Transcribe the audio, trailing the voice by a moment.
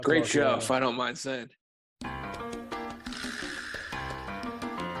Great show, if I don't mind saying.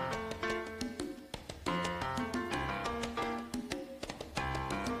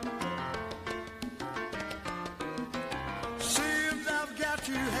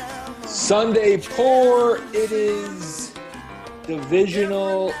 Sunday pour. It is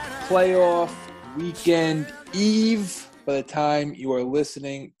divisional playoff weekend eve by the time you are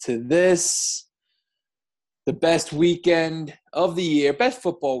listening to this. The best weekend of the year, best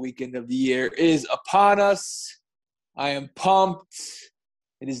football weekend of the year is upon us. I am pumped.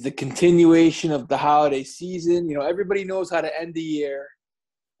 It is the continuation of the holiday season. You know, everybody knows how to end the year,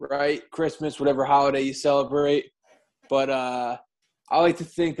 right? Christmas, whatever holiday you celebrate. But I like to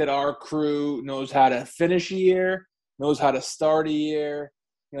think that our crew knows how to finish a year, knows how to start a year.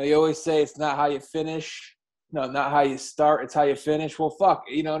 You know, you always say it's not how you finish. No, not how you start. It's how you finish. Well, fuck.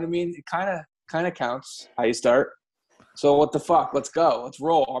 You know what I mean? It kind of counts how you start. So what the fuck? Let's go. Let's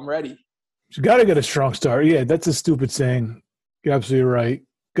roll. I'm ready. You got to get a strong start. Yeah, that's a stupid saying. You're absolutely right.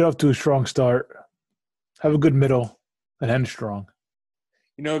 Get off to a strong start. Have a good middle and end strong.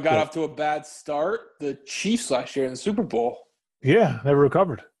 You know, got off to a bad start. The Chiefs last year in the Super Bowl. Yeah, never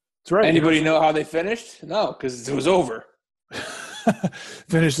recovered. That's right. Anybody know how they finished? No, because it was over.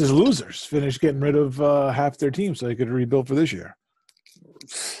 Finished as losers. Finished getting rid of half their team so they could rebuild for this year.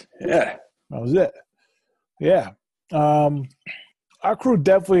 Yeah. That was it. Yeah. Our crew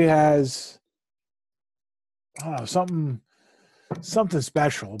definitely has something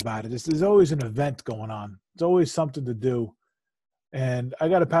special about it. There's always an event going on. There's always something to do. And I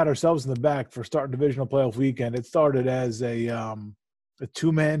got to pat ourselves in the back for starting divisional playoff weekend. It started as a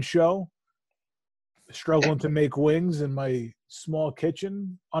two-man show, struggling to make wings in my small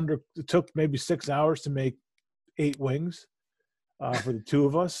kitchen. It took maybe 6 hours to make 8 wings for the two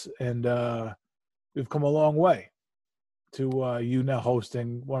of us, and we've come a long way to you now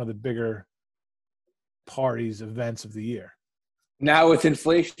hosting one of the bigger events of the year. Now with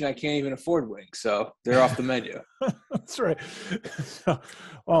inflation, I can't even afford wings, so they're off the menu. That's right. So,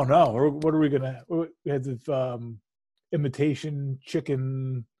 oh no, what are we gonna? We had the imitation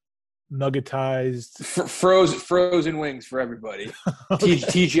chicken nuggetized, frozen wings for everybody. Okay.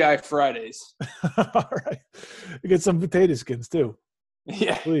 TGI Fridays. All right, you get some potato skins too.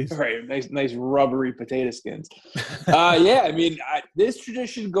 Yeah, please. Right, nice rubbery potato skins. Yeah, I mean, this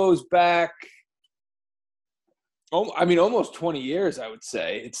tradition goes back. I mean, almost 20 years, I would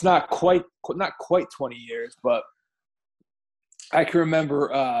say. It's not quite 20 years, but I can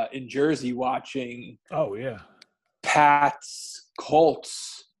remember in Jersey watching. Oh yeah, Pats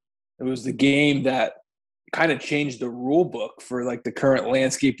Colts. It was the game that kind of changed the rule book for like the current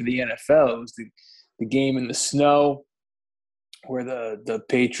landscape of the NFL. It was the game in the snow where the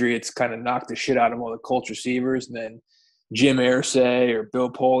Patriots kind of knocked the shit out of all the Colts receivers, and then Jim Irsay or Bill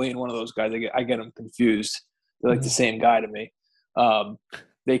Polian, one of those guys. I get them confused. They're like the same guy to me.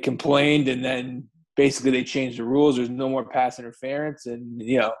 They complained, and then basically they changed the rules. There's no more pass interference, and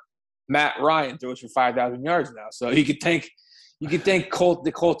you know, Matt Ryan throws for 5,000 yards now. So you could thank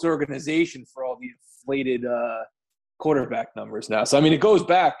the Colts organization for all the inflated quarterback numbers now. So I mean, it goes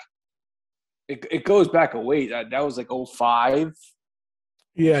back. It goes back a ways. That was like 2005.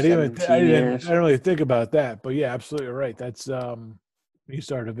 Yeah, I didn't really think about that, but yeah, absolutely right. That's you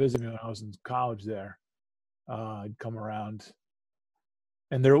started to visit me when I was in college there. I'd come around,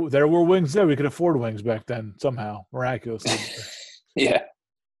 and there were wings there. We could afford wings back then somehow, miraculously. Yeah.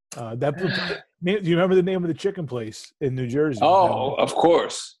 Do you remember the name of the chicken place in New Jersey? Oh, of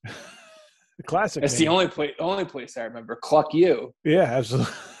course. The classic. That's name. the only place I remember. Cluck You. Yeah,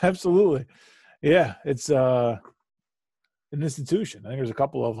 absolutely. Yeah, it's an institution. I think there's a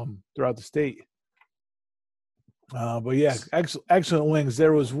couple of them throughout the state. But yeah, excellent wings.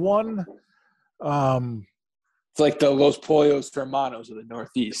 There was one. It's like the Los Pollos Hermanos of the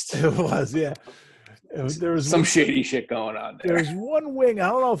Northeast. It was, yeah. There was some shady shit going on there. There's one wing. I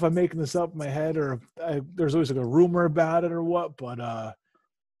don't know if I'm making this up in my head or there's always like a rumor about it or what, but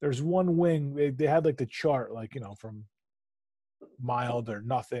there's one wing. They had like the chart, like, you know, from mild or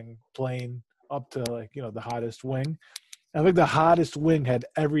nothing, plain, up to like, you know, the hottest wing. I think the hottest wing had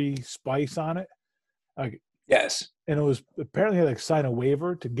every spice on it. Like, yes. And it was apparently had like sign a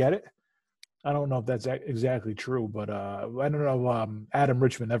waiver to get it. I don't know if that's exactly true, but I don't know. Adam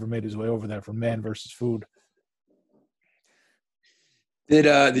Richman never made his way over there for Man versus Food. Did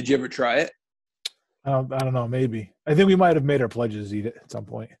you ever try it? I don't know. Maybe. I think we might have made our pledges eat it at some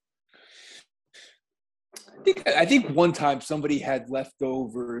point. I think one time somebody had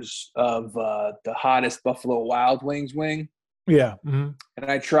leftovers of the hottest Buffalo Wild Wings wing. Yeah. Mm-hmm.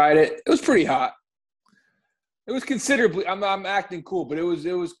 And I tried it. It was pretty hot. It was considerably. I'm acting cool, but it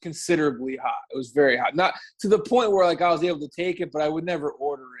was considerably hot. It was very hot. Not to the point where like I was able to take it, but I would never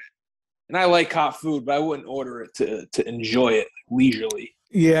order it. And I like hot food, but I wouldn't order it to enjoy it leisurely.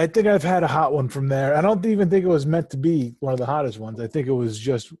 Yeah, I think I've had a hot one from there. I don't even think it was meant to be one of the hottest ones. I think it was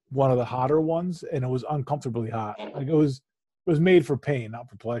just one of the hotter ones, and it was uncomfortably hot. Like it was made for pain, not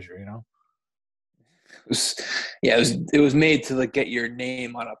for pleasure. You know. It was made to like get your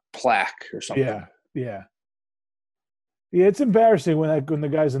name on a plaque or something. Yeah. It's embarrassing when the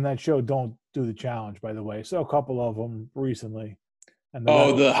guys in that show don't do the challenge. By the way, so a couple of them recently. And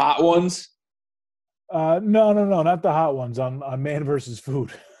the hot ones. No, not the hot ones on Man versus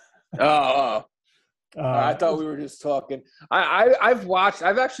Food. I thought we were just talking.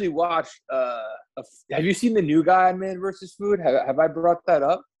 I've actually watched. Have you seen the new guy on Man versus Food? Have I brought that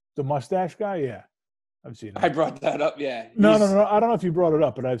up? The mustache guy, yeah, I've seen him. I brought that up, yeah. No. I don't know if you brought it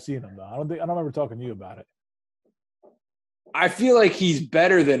up, but I've seen him though. I don't remember talking to you about it. I feel like he's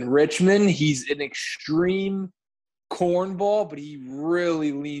better than Richmond. He's an extreme cornball, but he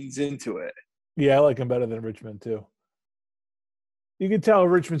really leans into it. Yeah, I like him better than Richmond too. You can tell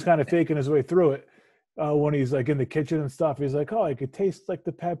Richmond's kind of faking his way through it when he's like in the kitchen and stuff. He's like, "Oh, I could taste like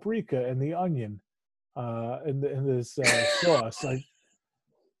the paprika and the onion in this sauce." Like,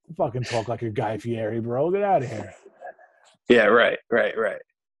 fucking talk like a Guy Fieri, bro. Get out of here. Yeah, right.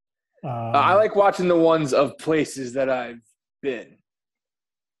 I like watching the ones of places that I've been.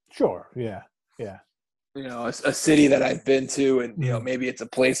 Sure. Yeah. You know, a city that I've been to, and you know, maybe it's a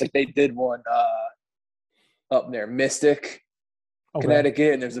place like they did one up near Mystic,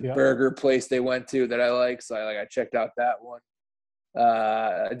 Connecticut, and there's a burger place they went to that I like, so I checked out that one.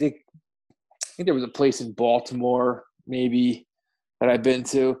 I think there was a place in Baltimore maybe that I've been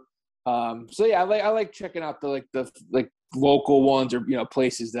to. So yeah, I like checking out the local ones, or you know,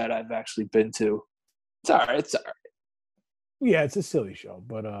 places that I've actually been to. It's all right. Yeah, it's a silly show,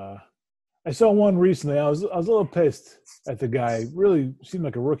 but I saw one recently. I was a little pissed at the guy. Really seemed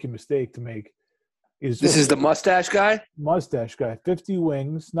like a rookie mistake to make. This is the mustache guy? Mustache guy. 50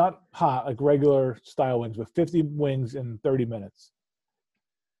 wings, not hot, like regular style wings, but 50 wings in 30 minutes.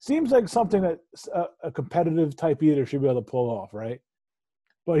 Seems like something that a competitive type eater should be able to pull off, right?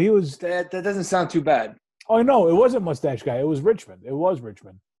 But he was... That doesn't sound too bad. Oh, no, it wasn't Mustache Guy. It was Richmond.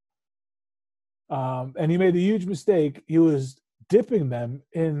 And he made a huge mistake. He was dipping them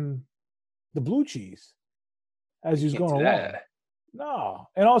in the blue cheese as he was going along. No.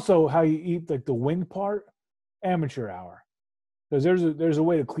 And also how you eat like the wing part, amateur hour. Because there's a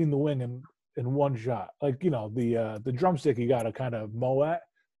way to clean the wing in one shot. Like, you know, the drumstick you got to kind of mow at.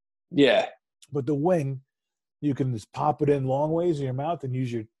 Yeah. But the wing, you can just pop it in long ways in your mouth and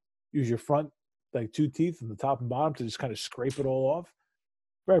use your front, like 2 teeth and the top and bottom to just kind of scrape it all off.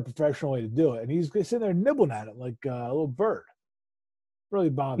 Very professional way to do it. And he's sitting there nibbling at it like a little bird. Really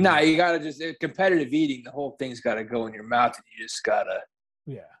bothered me. Nah, you got to just – competitive eating, the whole thing's got to go in your mouth, and you just got to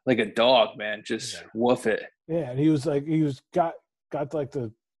 – like a dog, man, just woof it. Yeah, and he was got to like the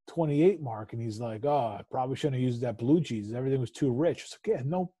 28 mark, and he's like, "Oh, I probably shouldn't have used that blue cheese. Everything was too rich." It's like, yeah,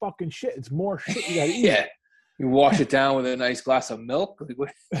 no fucking shit. It's more shit you got to eat. Yeah. You wash it down with a nice glass of milk? Like,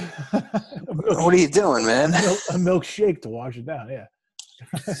 what are you doing, man? A milkshake to wash it down, yeah.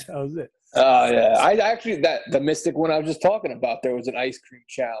 That was it. Yeah. I actually, the Mystic one I was just talking about, there was an ice cream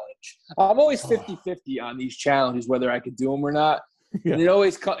challenge. I'm always 50-50 on these challenges, whether I could do them or not. Yeah. And it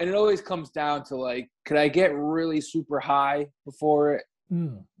always comes down to, like, could I get really super high before it?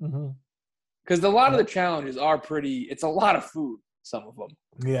 Mm-hmm. Because a lot of the challenges are it's a lot of food, some of them.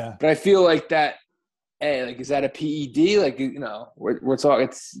 Yeah. But I feel like that, hey, like, is that a PED? Like, you know, we're talking,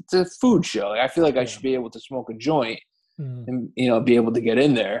 it's a food show. Like, I feel like I should be able to smoke a joint and, you know, be able to get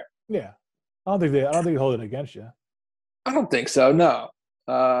in there. Yeah. I don't think they hold it against you. I don't think so, no.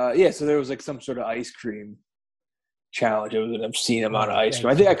 So there was like some sort of ice cream challenge. It was an obscene amount of ice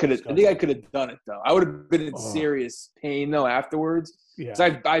cream. I think I could have done it though. I would have been in serious pain though afterwards. Yeah.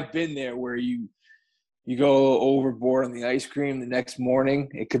 So I've been there where you go overboard on the ice cream the next morning.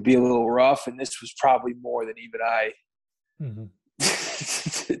 It could be a little rough, and this was probably more than even I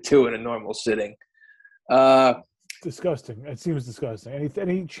do in a normal sitting. Disgusting. It seems disgusting.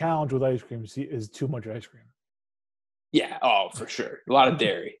 Any challenge with ice cream is too much ice cream. Yeah. Oh, for sure. A lot of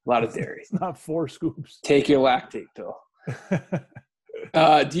dairy. It's not 4 scoops. Take your lactate pill.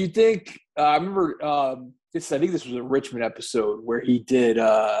 Do you think? I remember. I think this was a Richmond episode where he did.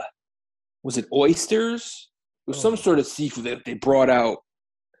 Was it oysters? It was some sort of seafood that they brought out.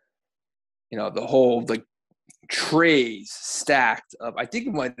 You know, the whole like trays stacked of. I think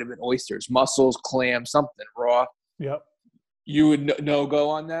it might have been oysters, mussels, clams, something raw. Yep. You would no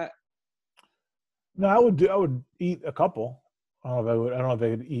go on that? No, I would eat a couple. I don't know if I would. I don't know if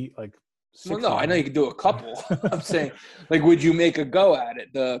I could eat like 6 Well, no, of I know them. you could do a couple. I'm saying, like, would you make a go at it?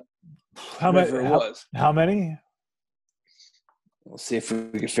 How many? Whatever it was. How many? We'll see if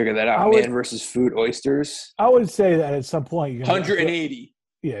we can figure that out. I would- Man versus food, oysters. I would say that at some point you're gonna 180.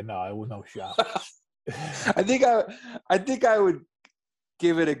 Yeah, no, I would no shot. I think I would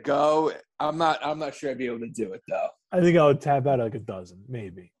give it a go. I'm not sure I'd be able to do it though. I think I would tap out like a dozen,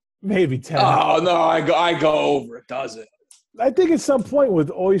 maybe 10. Oh no, I go over a dozen. I think at some point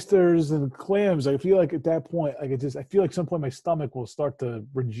with oysters and clams, I feel like at that point, I feel like at some point my stomach will start to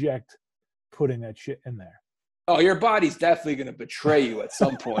reject putting that shit in there. Oh, your body's definitely going to betray you at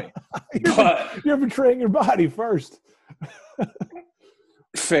some point. But You're betraying your body first.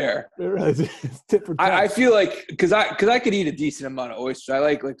 fair. It's tit for tat. I feel like because I could eat a decent amount of oysters. I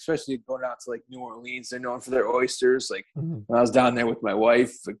like especially going out to like New Orleans. They're known for their oysters. Like when I was down there with my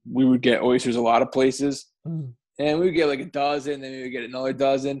wife, like, we would get oysters a lot of places, and we would get like a dozen, then we would get another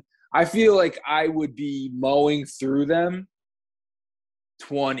dozen. I feel like I would be mowing through them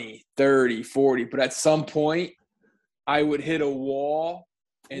 20, 30, 40, but at some point I would hit a wall,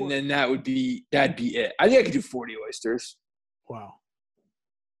 and then that'd be it. I think I could do 40 oysters. Wow.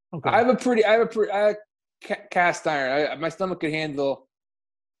 Okay. I have a cast iron. My stomach could handle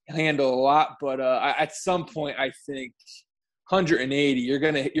a lot, but at some point, I think 180. You're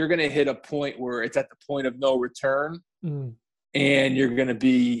gonna hit a point where it's at the point of no return, and you're gonna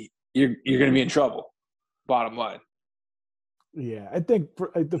be in trouble. Bottom line. Yeah, I think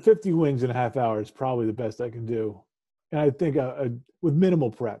for, the 50 wings in a half hour is probably the best I can do, and I think with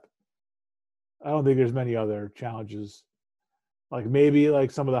minimal prep. I don't think there's many other challenges. Like maybe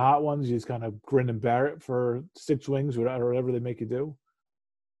like some of the hot ones, you just kind of grin and bear it for 6 wings or whatever they make you do.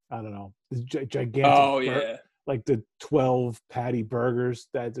 I don't know. It's gigantic. Oh yeah. Like the 12 patty burgers.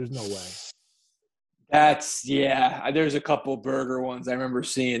 That there's no way. There's a couple burger ones I remember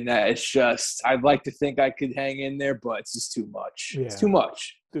seeing that. It's just I'd like to think I could hang in there, but it's just too much. Yeah. It's too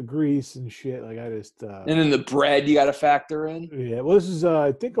much. The grease and shit. Like I just. And then the bread you got to factor in. Yeah. Well, this is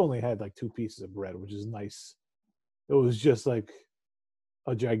I think only had like 2 pieces of bread, which is nice. It was just like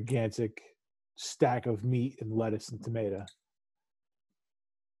a gigantic stack of meat and lettuce and tomato.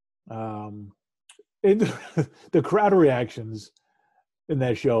 And the crowd reactions in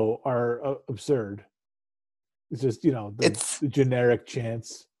that show are absurd. It's just, the generic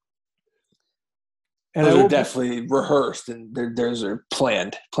chants. And they're definitely rehearsed and theirs are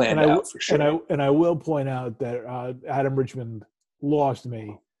planned out for sure. And I will point out that Adam Richman lost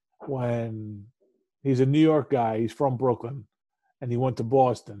me when he's a New York guy. He's from Brooklyn, and he went to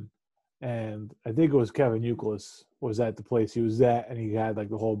Boston. And I think it was Kevin Youkilis was at the place he was at, and he had like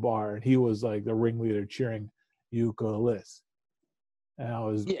the whole bar, and he was like the ringleader cheering Youkilis. And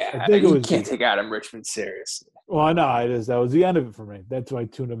I think you can't take Adam Richman seriously. Well, I know that was the end of it for me. That's why I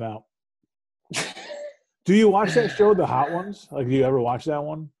tuned him out. Do you watch that show, The Hot Ones? Like, do you ever watch that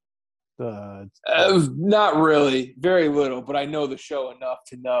one? Not really, very little, but I know the show enough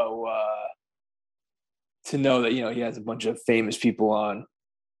to know that he has a bunch of famous people on.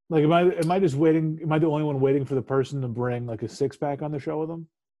 Like, am I just waiting? Am I the only one waiting for the person to bring like a 6-pack on the show with them?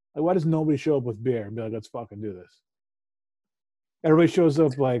 Like, why does nobody show up with beer and be like, let's fucking do this? Everybody shows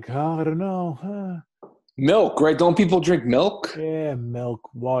up like, I don't know. Milk, right? Don't people drink milk? Yeah, milk,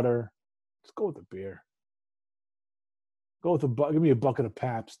 water. Let's go with the beer. Go with give me a bucket of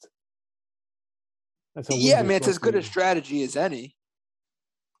Pabst. That's how. Yeah, man, it's as good a strategy as any.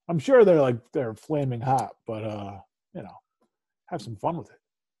 I'm sure they're flaming hot, but have some fun with it.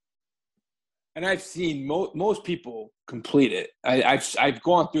 And I've seen most people complete it. I've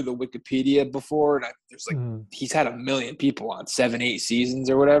gone through the Wikipedia before, and there's like he's had 1 million people on 7-8 seasons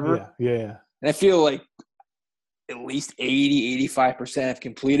or whatever. Yeah. And I feel like at least 80-85% have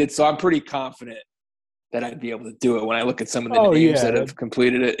completed. So I'm pretty confident that I'd be able to do it when I look at some of the names that have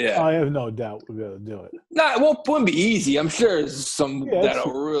completed it. Yeah, I have no doubt we'll be able to do it. It won't be easy. I'm sure there's some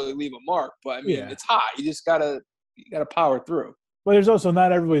that'll really leave a mark. But I mean, it's hot. You just gotta power through. But there's also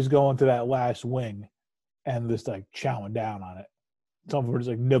not everybody's going to that last wing and just like chowing down on it. Some of them are just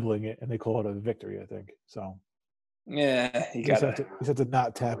like nibbling it, and they call it a victory, I think. So yeah, you just have to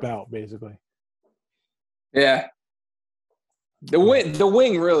not tap out, basically. Yeah, the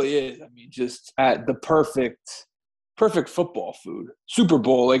wing really is. I mean, just at the perfect football food. Super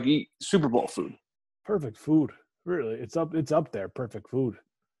Bowl, like eat Super Bowl food. Perfect food, really. It's up there. Perfect food.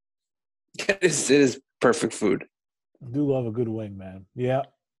 It is perfect food. I do love a good wing, man. Yeah.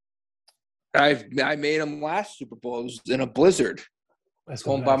 I made them last Super Bowl. It was in a blizzard. That's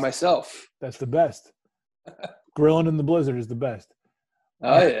home by myself. That's the best. Grilling in the blizzard is the best.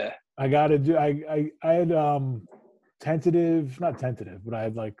 Oh, yeah. I got to do. I had not tentative, but I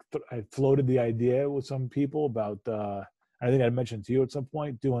had I floated the idea with some people about. I think I mentioned to you at some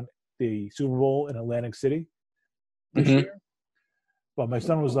point doing the Super Bowl in Atlantic City this year. But my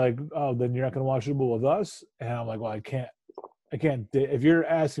son was like, "Oh, then you're not going to watch Super Bowl with us?" And I'm like, "Well, I can't. If you're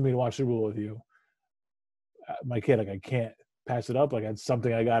asking me to watch Super Bowl with you, my kid, like, I can't pass it up. Like, it's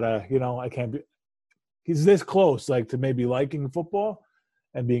something I gotta, I can't be. He's this close, like, to maybe liking football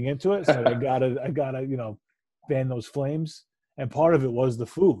and being into it. So I gotta, fan those flames. And part of it was the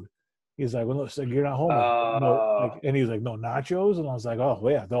food. He's like, well, look, you're not home. And he was like, no nachos. And I was like, oh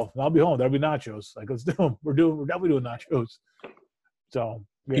yeah, I'll be home. There'll be nachos. Like, let's do them. We're definitely doing nachos. So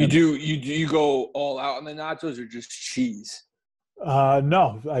yeah. You go all out on the nachos or just cheese?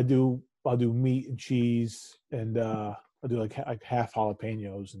 No, I'll do meat and cheese, and I'll do like half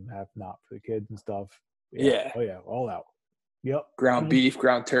jalapenos and half not for the kids and stuff. Yeah. Oh yeah, all out. Yep. Ground beef,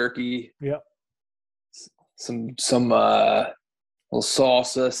 ground turkey. Yep. Some little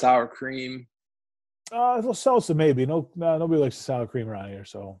salsa, sour cream. A little salsa maybe. No, nobody likes sour cream around here,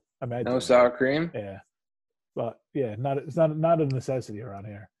 so no sour cream. Yeah, but yeah, it's not a necessity around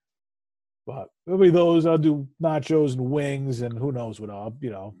here. But it'll be those. I'll do nachos and wings, and who knows what I'll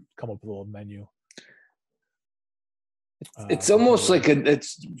come up with a little menu. It's almost like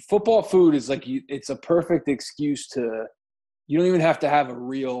it's football food is like it's a perfect excuse to. You don't even have to have a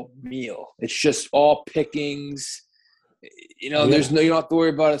real meal. It's just all pickings. There's you don't have to worry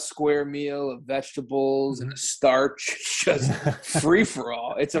about a square meal of vegetables and a starch. It's just free for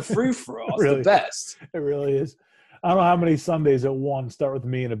all. It's a free for all. It's really, the best. It really is. I don't know how many Sundays at one start with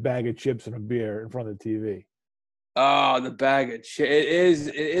me and a bag of chips and a beer in front of the TV. Oh, the bag of chips. It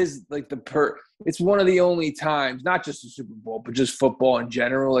is like it's one of the only times, not just the Super Bowl, but just football in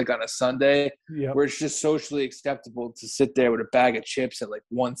general, like on a Sunday, where it's just socially acceptable to sit there with a bag of chips at like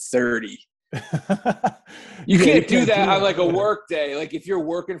 1:30. You can't do that on like a work day. Like if you're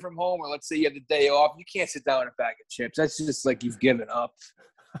working from home, or let's say you have the day off, you can't sit down with a bag of chips. That's just like you've given up,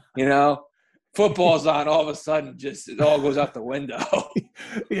 Football's on, all of a sudden, just it all goes out the window.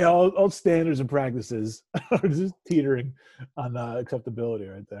 Yeah, all standards and practices are just teetering on acceptability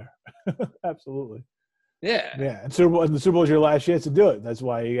right there. Absolutely. Yeah. Yeah, and the Super Bowl is your last chance to do it. That's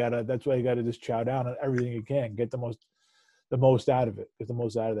why you gotta just chow down on everything you can, get the most out of it, get the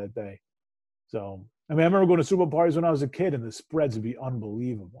most out of that day. So, I remember going to Super Bowl parties when I was a kid, and the spreads would be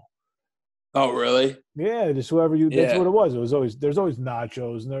unbelievable. Oh, really? Yeah, just whoever that's what it was. There's always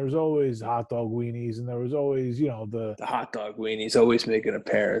nachos, and there's always hot dog weenies, and there was always, the hot dog weenies always make an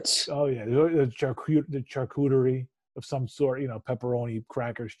appearance. Oh yeah, the charcuterie of some sort, pepperoni,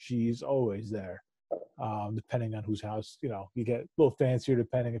 crackers, cheese, always there. Depending on whose house, you get a little fancier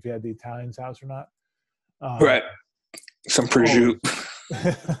depending if you had the Italian's house or not. Right. Some prosciutto.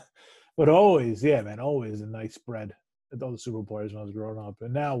 But always, yeah, man, always a nice spread. At all the Super Bowl players when I was growing up,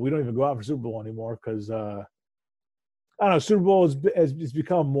 and now we don't even go out for Super Bowl anymore because I don't know. Super Bowl has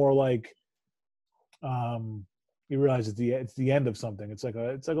become more like you realize it's the end of something. It's like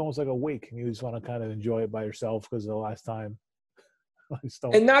almost like a wake, and you just want to kind of enjoy it by yourself because the last time.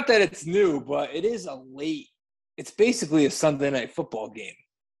 And not that it's new, but it is it's basically a Sunday night football game.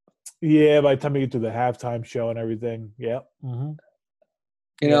 Yeah, by the time you get to the halftime show and everything, yeah. Mm-hmm.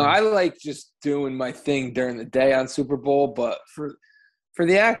 I like just doing my thing during the day on Super Bowl, but for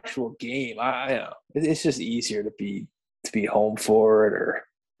the actual game, I it's just easier to be home for it. Or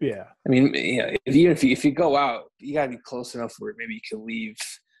yeah, I mean, if you go out, you gotta be close enough where maybe you can leave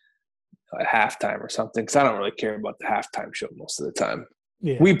at halftime or something. Because I don't really care about the halftime show most of the time.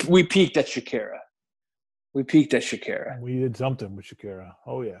 Yeah, we peaked at Shakira. We did something with Shakira.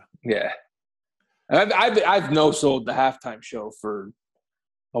 Oh yeah, yeah. I've no-sold the halftime show for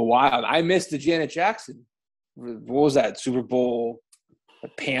a while. I missed the Janet Jackson. What was that? Super Bowl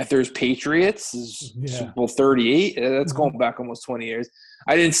Panthers Patriots is Super Bowl 38. That's going back almost 20 years.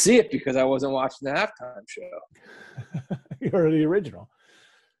 I didn't see it because I wasn't watching the halftime show. You're the original.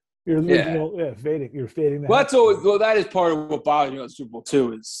 You're the original. Fading. You're fading. That is part of what bothers me about Super Bowl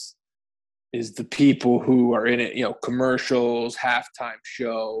too is the people who are in it. Commercials, halftime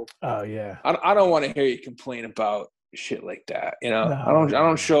show. Oh yeah. I don't want to hear you complain about shit like that. No, I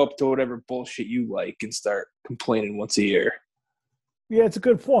don't show up to whatever bullshit you like and start complaining once a year. Yeah, it's a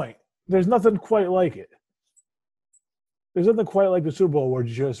good point. There's nothing quite like it. There's nothing quite like the Super Bowl where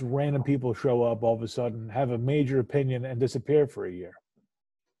just random people show up all of a sudden, have a major opinion, and disappear for a year.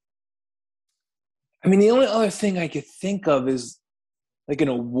 I mean, the only other thing I could think of is like an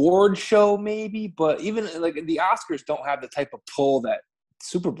award show maybe, but even like the Oscars don't have the type of pull that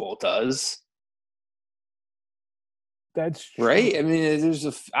Super Bowl does. That's true. Right? I mean,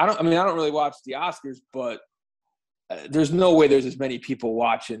 I don't really watch the Oscars, but there's no way there's as many people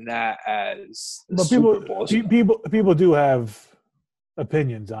watching that as the Super Bowl. People do have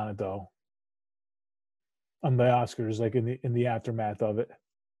opinions on it, though. On the Oscars, like in the aftermath of it,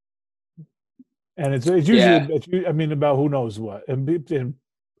 and it's usually about who knows what, and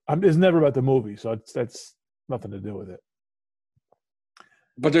it's never about the movie, so that's nothing to do with it.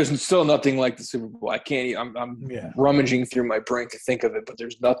 But there's still nothing like the Super Bowl. I can't. I'm rummaging through my brain to think of it, but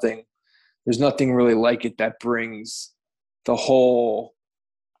there's nothing really like it that brings the whole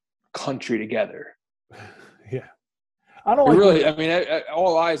country together. Yeah. I don't really. I mean,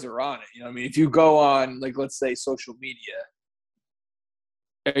 all eyes are on it. You know, I mean, if you go on, like, let's say, social media,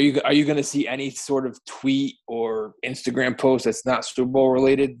 are you going to see any sort of tweet or Instagram post that's not Super Bowl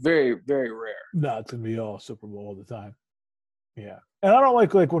related? Very, very rare. No, it's gonna be all Super Bowl all the time. Yeah, and I don't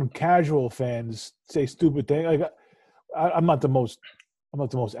like when casual fans say stupid things. Like, I'm not the most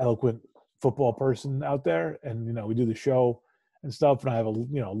eloquent football person out there, and we do the show and stuff, and I have a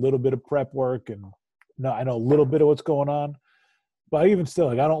little bit of prep work and. No, I know a little bit of what's going on, but even still,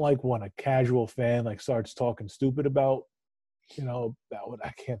 like, I don't like when a casual fan starts talking stupid about, about what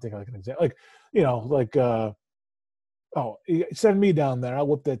I can't think of like an example, send me down there, I'll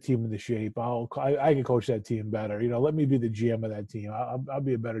whip that team into shape. I can coach that team better. Let me be the GM of that team. I'll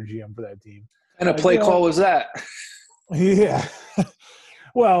be a better GM for that team. And a play call was that? Yeah.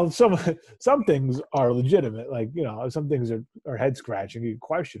 Well, some things are legitimate. Some things are head scratching. You can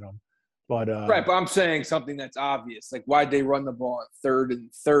question them. But, right, but I'm saying something that's obvious. Like, why'd they run the ball on 3rd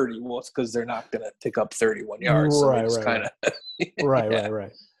and 30? Well, it's because they're not going to pick up 31 yards. Right, so right.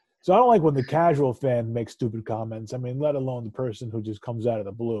 Right. So I don't like when the casual fan makes stupid comments. I mean, let alone the person who just comes out of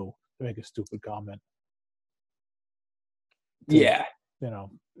the blue to make a stupid comment. Yeah.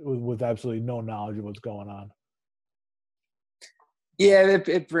 With absolutely no knowledge of what's going on. Yeah,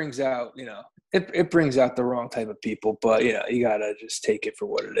 it brings out, it brings out the wrong type of people, but you gotta just take it for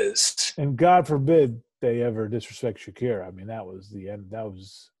what it is. And God forbid they ever disrespect Shakira. I mean, that was the end.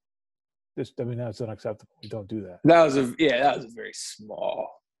 That's unacceptable. We don't do that. That was a very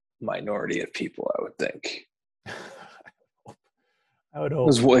small minority of people, I would think. I would hope. It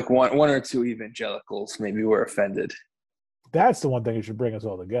was like one or two evangelicals maybe were offended. That's the one thing that should bring us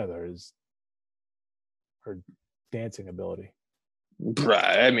all together is her dancing ability.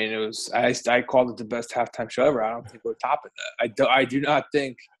 Right. I mean, I called it the best halftime show ever. I don't think we're topping that. I do not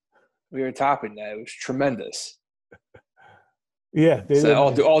think we were topping that. It was tremendous. Yeah. So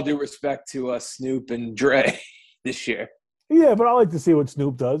all due respect to Snoop and Dre this year. Yeah, but I like to see what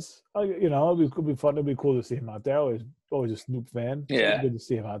Snoop does. It'd be fun. It'd be cool to see him out there. Always a Snoop fan. Yeah. Good to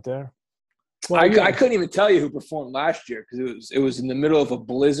see him out there. Well, I couldn't even tell you who performed last year because it was in the middle of a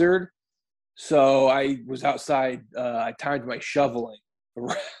blizzard. So I was outside. I timed my shoveling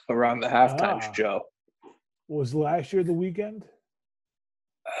around the halftime show. Was last year the weekend?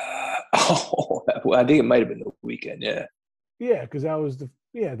 I think it might have been the weekend. Yeah. Yeah, because that was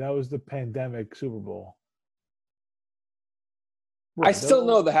the pandemic Super Bowl. Right, I still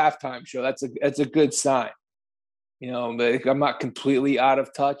know the halftime show. That's a good sign. But I'm not completely out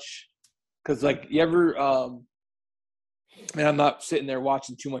of touch because you ever I'm not sitting there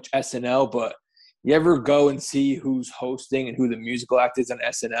watching too much SNL, but you ever go and see who's hosting and who the musical act is on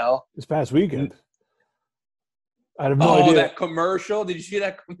SNL? This past weekend. I have no idea. Oh, that commercial! Did you see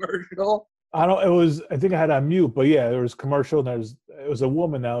that commercial? I think I had it on mute, but yeah, there was a commercial and it was a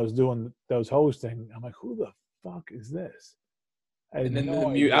woman that was hosting. I'm like, who the fuck is this? And then I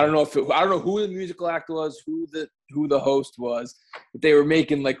don't know who the musical act was, who the host was, but they were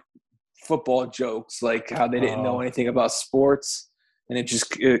making football jokes, like how they didn't know anything about sports, and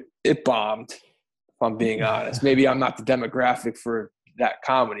it bombed. If I'm being honest, maybe I'm not the demographic for that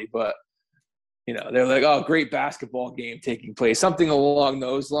comedy, but they're like, oh, great basketball game taking place, something along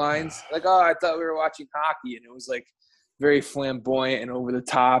those lines. Like, oh, I thought we were watching hockey, and it was very flamboyant and over the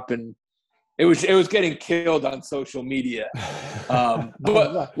top, and it was getting killed on social media.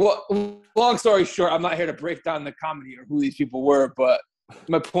 But long story short, I'm not here to break down the comedy or who these people were, but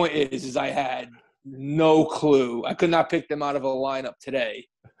my point is I had no clue. I could not pick them out of a lineup today.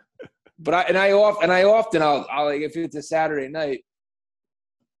 But I often I'll if it's a Saturday night,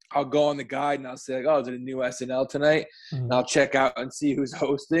 I'll go on the guide and I'll say, oh, is it a new SNL tonight? Mm-hmm. And I'll check out and see who's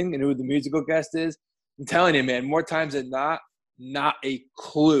hosting and who the musical guest is. I'm telling you, man, more times than not a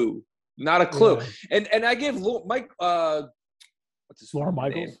clue. Not a clue. Yeah. And I give Mike what's his Lorne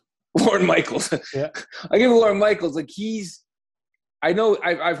Michaels. Name? Lorne Michaels. Yeah. I give Lorne Michaels I know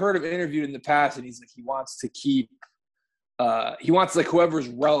I've heard him interviewed in the past, and he's he wants to keep whoever's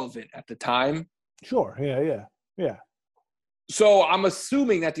relevant at the time. Sure. Yeah. So I'm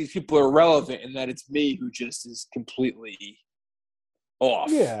assuming that these people are relevant and that it's me who just is completely off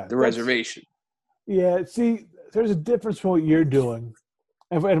the reservation. Yeah, see, there's a difference from what you're doing.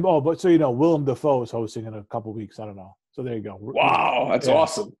 But so Willem Dafoe is hosting in a couple weeks. I don't know. So there you go. Wow, that's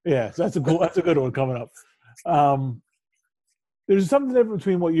awesome. Yeah, so that's a good one coming up. There's something different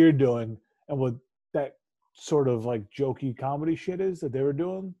between what you're doing and what that sort of like jokey comedy shit is that they were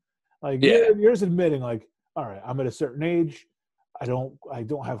doing. Like you're just admitting like, all right, I'm at a certain age. I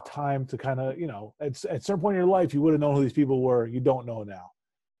don't have time to kind of, at certain point in your life, you would have known who these people were. You don't know now.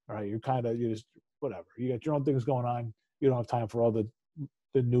 All right. You just, whatever. You got your own things going on. You don't have time for all the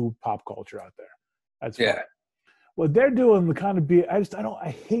new pop culture out there. That's fine. What they're doing the kind of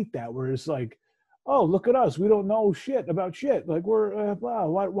I hate that where it's like, oh, look at us. We don't know shit about shit. Like we're, wow,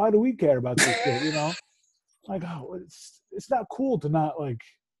 why do we care about this shit? Like, oh, it's not cool to not like,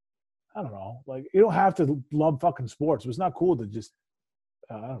 I don't know. Like, you don't have to love fucking sports. It's not cool to just.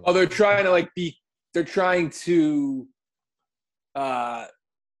 I don't know. Oh, they're trying to They're trying to,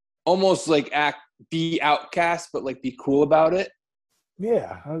 almost like be outcast, but like be cool about it.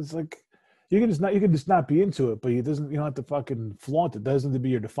 Yeah, I was like, you can just not be into it, but you don't have to fucking flaunt it. It doesn't have to be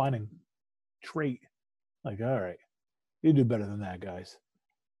your defining trait. Like, all right, you do better than that, guys.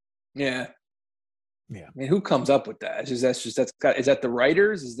 Yeah. Yeah. I mean, who comes up with that? Is that the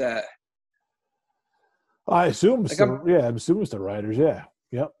writers? Is that? I assume I'm assuming it's the writers. Yeah.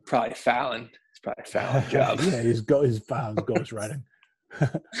 Yep. Probably Fallon. It's probably Fallon's job. Yeah, he's Fallon's ghostwriting.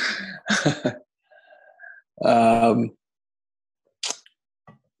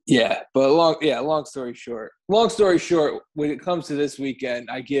 Yeah, but long story short, when it comes to this weekend,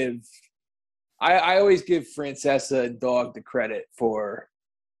 I always give Francesa and Dog the credit for.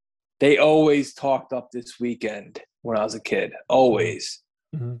 They always talked up this weekend when I was a kid. Always.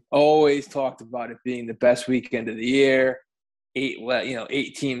 Mm-hmm. Always talked about it being the best weekend of the year.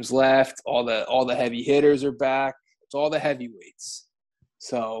 8 teams left. All the heavy hitters are back. It's all the heavyweights.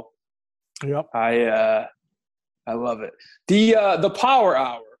 So, yep. I love it. The Power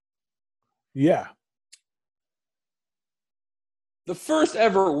Hour. Yeah. The first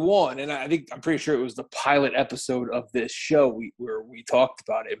ever one, and I'm pretty sure it was the pilot episode of this show where we talked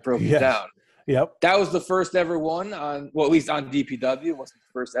about it and broke it down. Yep. That was the first ever one at least on DPW. It wasn't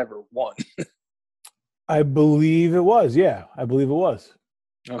the first ever one. I believe it was. Yeah, I believe it was.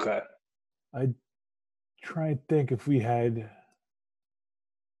 Okay. I try and think if we had.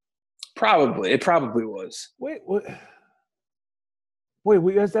 Probably. It probably was. Wait, what?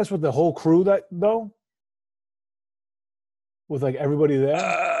 Wait, that's with the whole crew though? With like everybody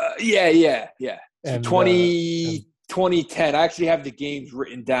there? Yeah. And 2010. I actually have the games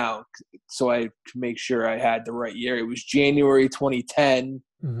written down so I could make sure I had the right year. It was January 2010.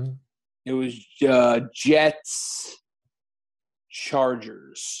 Mm-hmm. It was Jets,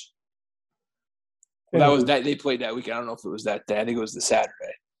 Chargers. That was that they played that weekend. I don't know if it was that day. I think it was the Saturday.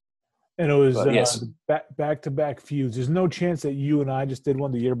 And it was back-to-back feuds. There's no chance that you and I just did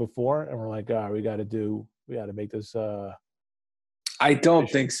one the year before, and we're like, we got to make this. I don't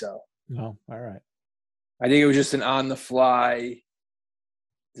think so. No, all right. I think it was just an on-the-fly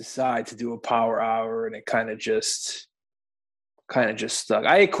decide to do a Power Hour, and it kind of just stuck.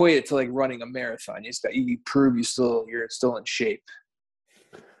 I equate it to like running a marathon. You prove you're still in shape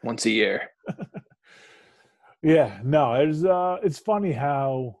once a year. Yeah, no, it's funny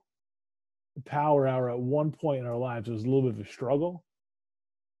how the Power Hour at one point in our lives was a little bit of a struggle,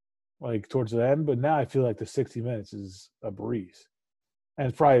 like towards the end. But now I feel like the 60 minutes is a breeze. And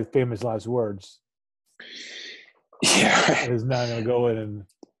it's probably famous last words. Yeah. Is not going to go in and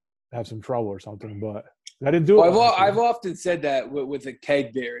have some trouble or something. But I didn't do it. I've often said that with a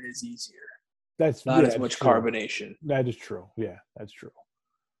keg beer, it is easier. That's not as much carbonation. That is true. Yeah, that's true.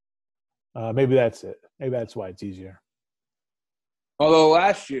 Maybe that's it. Maybe that's why it's easier. Although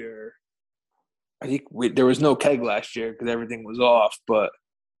last year, I think there was no keg last year because everything was off. But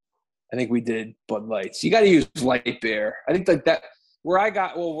I think we did Bud Lights. You got to use light beer. I think like that. Where I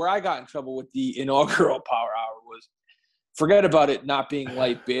got in trouble with the inaugural Power Hour was, forget about it not being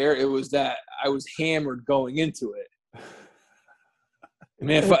light beer. It was that I was hammered going into it. I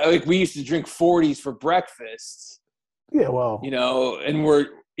mean, we used to drink 40s for breakfast. Yeah, well, and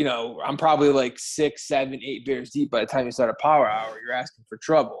I'm probably like 6, 7, 8 beers deep by the time you start a Power Hour. You're asking for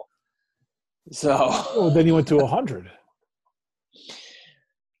trouble. So then you went to 100.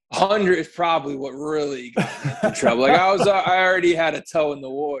 100 is probably what really got me into trouble. Like I already had a toe in the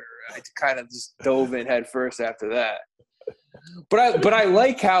water. I kind of just dove in head first after that. But I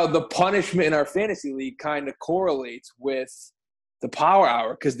like how the punishment in our fantasy league kind of correlates with the Power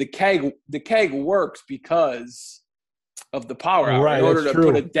Hour because the keg works because of the Power Hour. Right, In order that's to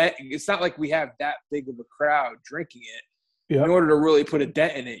put a true. dent, it's not like we have that big of a crowd drinking it. Yep. In order to really put a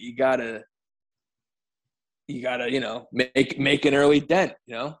dent in it, you gotta make an early dent.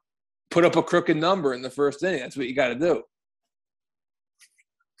 Put up a crooked number in the first inning. That's what you got to do.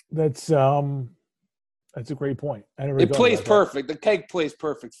 That's a great point. I never It thought plays about that. perfect. The keg plays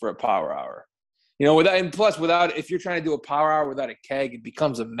perfect for a Power Hour. Without if you're trying to do a Power Hour without a keg, it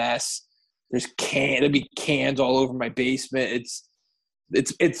becomes a mess. There'd be cans all over my basement. It's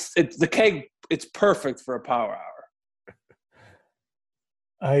the keg. It's perfect for a Power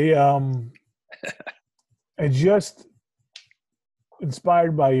Hour. I just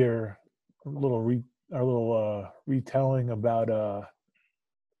inspired by your little retelling about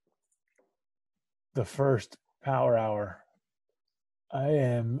the first Power Hour. I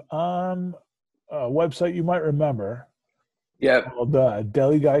am on a website you might remember. Yeah. Called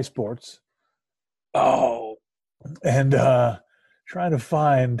Deli Guy Sports. Oh. And trying to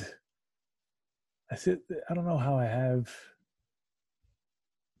find. I don't know how I have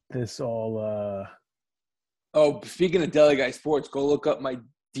this all. Speaking of Deli Guy Sports, go look up my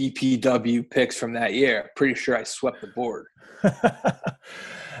DPW picks from that year. Pretty sure I swept the board.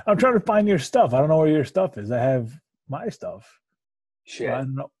 I'm trying to find your stuff. I don't know where your stuff is. I have my stuff. Shit. I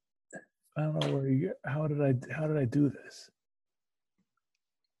don't know where you. How did I do this?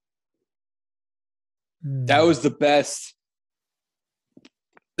 That was the best.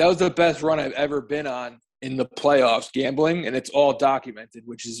 That was the best run I've ever been on in the playoffs gambling, and it's all documented,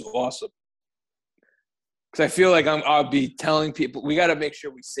 which is awesome. Because I feel like I'll be telling people we got to make sure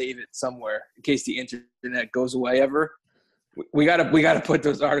we save it somewhere in case the internet goes away ever. We got to put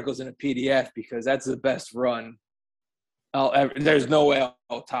those articles in a PDF because that's the best run. There's no way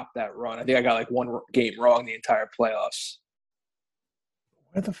I'll top that run. I think I got like one game wrong the entire playoffs.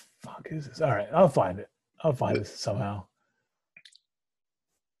 Where the fuck is this? All right, I'll find it. I'll find it somehow.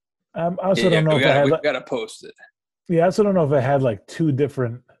 I also don't know if I had. We got to post it. Yeah, I also don't know if I had like two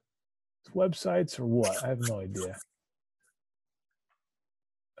different websites or what. I have no idea.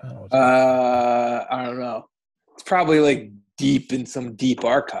 I don't know. It's probably like deep in some deep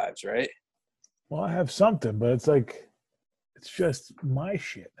archives, right? Well, I have something, but it's like it's just my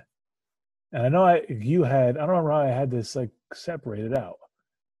shit. And I know I don't remember how I had this like separated out.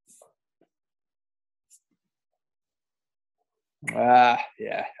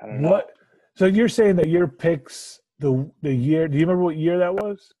 Yeah, I don't know. So you're saying that your picks the year? Do you remember what year that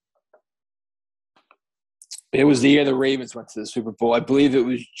was? It was the year the Ravens went to the Super Bowl. I believe it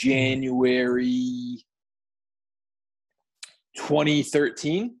was January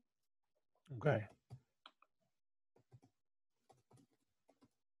 2013. Okay.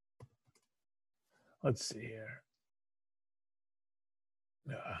 Let's see here.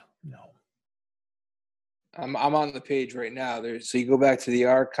 No. I'm on the page right now. So you go back to the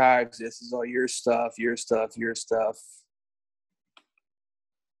archives. This is all your stuff.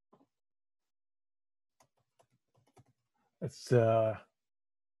 It's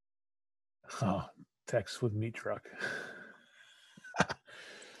text with meat truck.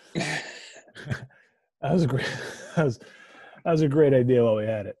 That was a great. That was a great idea while we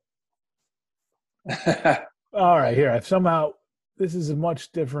had it. All right, here I've somehow. This is a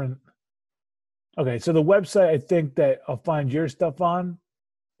much different. Okay, so the website I think that I'll find your stuff on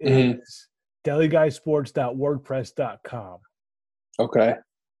is deliguysports.wordpress.com. Okay.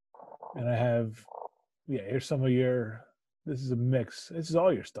 And I have, here's some of your. This is a mix. This is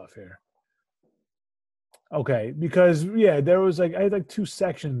all your stuff here. Okay, because there was I had like two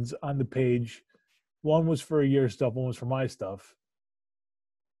sections on the page. One was for your stuff, one was for my stuff.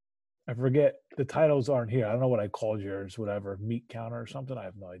 I forget the titles aren't here. I don't know what I called yours, whatever, meat counter or something. I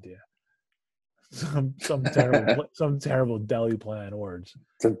have no idea. Some terrible deli plan words.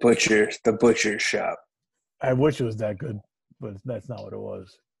 The butcher shop. I wish it was that good, but that's not what it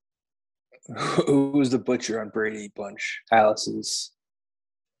was. Who was the butcher on Brady Bunch? Alice's.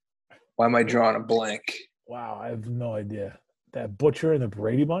 Why am I drawing a blank? Wow, I have no idea. That butcher in the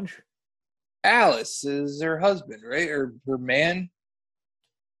Brady Bunch? Alice is her husband, right? Or her man?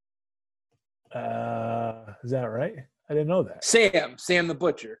 Is that right? I didn't know that. Sam the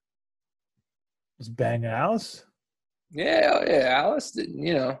butcher. Was Bang Alice? Yeah, Alice didn't,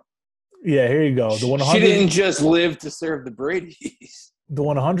 Yeah, here you go. The 100. She didn't just live to serve the Bradys. The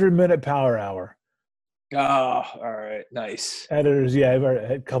 100-minute Power Hour. Oh, all right, nice. Editors, I've already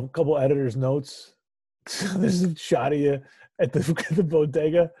had a couple editors' notes. There's a shot of you at the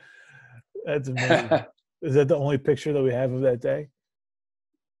bodega. That's amazing. Is that the only picture that we have of that day?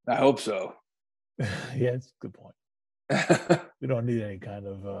 I hope so. Yeah, it's a good point. We don't need any kind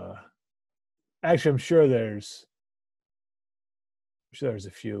of. Actually, I'm sure there's sure there's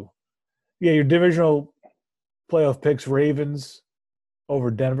a few. Yeah, your divisional playoff picks: Ravens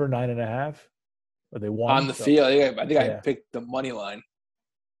over Denver 9.5. But they won On the field. I think I yeah. picked the money line.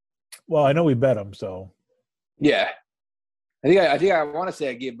 Well, I know we bet them, so Yeah. I think I want to say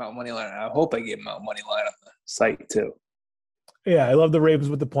I gave them out money line. I hope I gave them out money line on the site too. yeah, I love the Ravens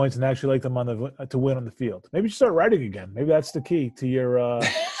with the points and actually like them to win on the field. Maybe you should start writing again. Maybe that's the key to your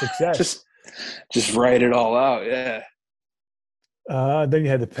success. just write it all out. Yeah. Then you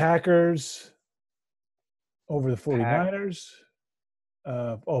had the Packers over the 49ers.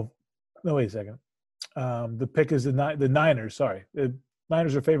 No, wait a second. The pick is the Niners. Sorry, the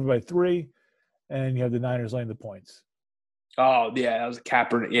Niners are favored by 3, and you have the Niners laying the points. Oh yeah, that was a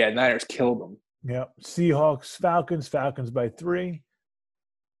Kaepernick. Yeah, Niners killed them. Yeah, Seahawks, Falcons by 3,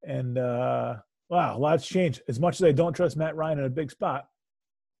 and wow, lots changed. As much as I don't trust Matt Ryan in a big spot,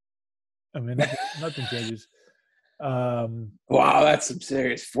 I mean nothing changes. Wow, that's some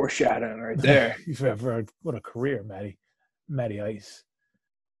serious foreshadowing right there. What a career, Matty Ice.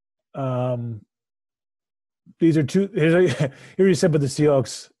 These are two. Here you said, but the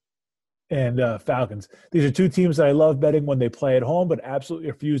Seahawks and Falcons. These are two teams that I love betting when they play at home, but absolutely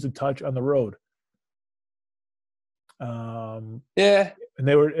refuse to touch on the road. Yeah,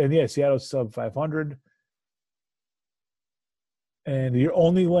 Seattle's sub 500, and you're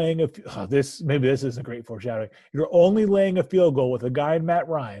only laying this. Maybe this isn't great foreshadowing. You're only laying a field goal with a guy in Matt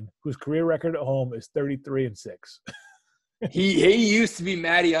Ryan, whose career record at home is 33-6. He used to be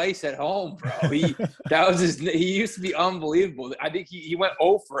Matty Ice at home, bro. He used to be unbelievable. I think he went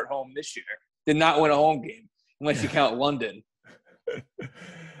 0 for at home this year. Did not win a home game unless you count London.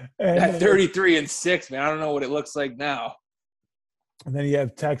 At 33-6, man. I don't know what it looks like now. And then you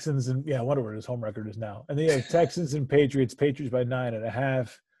have Texans and I wonder what his home record is now. And then you have Texans and Patriots. Patriots by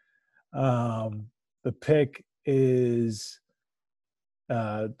 9.5. The pick is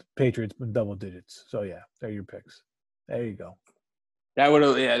Patriots in double digits. So yeah, they're your picks. There you go. That would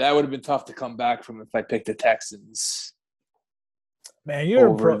have been tough to come back from if I picked the Texans. Man, you're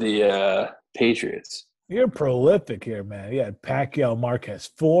over the Patriots. You're prolific here, man. You had Pacquiao Marquez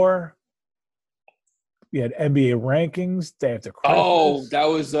 4. You had NBA rankings day after Christmas. Oh, that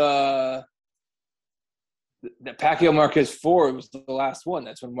was the Pacquiao Marquez 4 was the last one.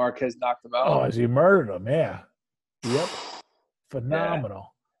 That's when Marquez knocked him out. Oh, as he murdered him, yeah. Yep.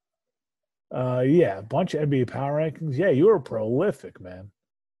 Phenomenal. Yeah. A bunch of NBA power rankings. Yeah, you were prolific, man.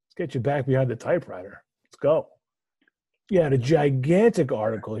 Let's get you back behind the typewriter. Let's go. You had a gigantic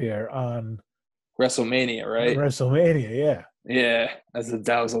article here on WrestleMania, right? WrestleMania, yeah. Yeah,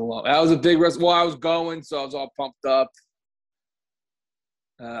 that was a big Well, I was going, so I was all pumped up.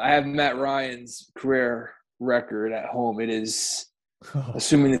 I have Matt Ryan's career record at home. It is,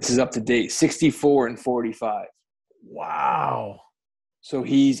 assuming this is up to date, 64-45. Wow. So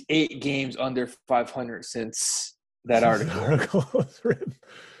he's 8 games under 500 since that article. Was written.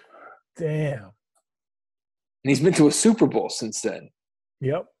 Damn. And he's been to a Super Bowl since then.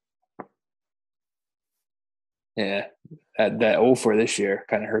 Yep. Yeah, that 0 for this year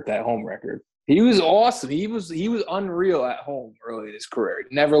kind of hurt that home record. He was awesome. He was unreal at home early in his career.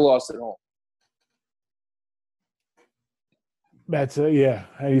 Never lost at home. That's yeah.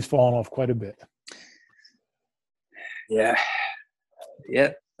 He's fallen off quite a bit. Yeah,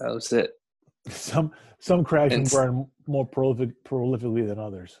 that was it. Some crash and burn more prolifically than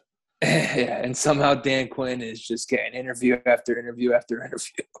others. Yeah, and somehow Dan Quinn is just getting interview after interview after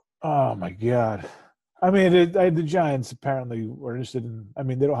interview. Oh my God. I mean, the Giants apparently were interested in. I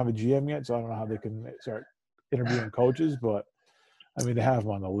mean, they don't have a GM yet, so I don't know how they can start interviewing coaches. But I mean, they have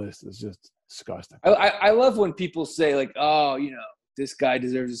them on the list. It's just disgusting. I love when people say like, "Oh, this guy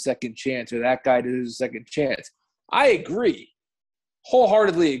deserves a second chance," or "That guy deserves a second chance." I agree,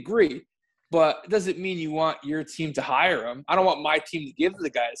 wholeheartedly agree. But it doesn't mean you want your team to hire him. I don't want my team to give the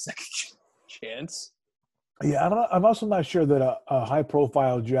guy a second chance. Yeah, I'm also not sure that a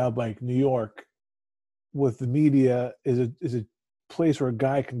high-profile job like New York with the media is a place where a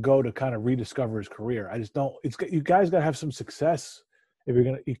guy can go to kind of rediscover his career. I just don't. You guys got to have some success if you're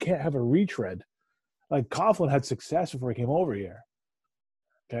gonna. You can't have a retread. Like Coughlin had success before he came over here.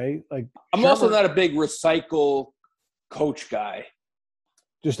 Okay, like I'm also not a big recycle coach guy.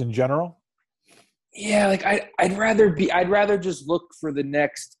 Just in general. Yeah, like I'd rather just look for the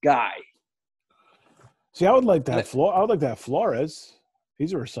next guy. See, I would like that Flores.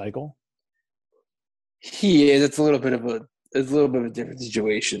 He's a recycle. He is. It's a little bit of a different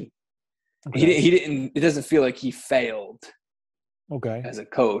situation. Okay. He didn't. It doesn't feel like he failed. Okay. As a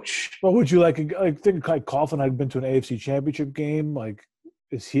coach. Well, would you think like Coughlin had been to an AFC Championship game? Like,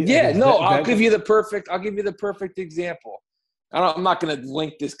 is he? Yeah. I'll give you the perfect example. I'm not going to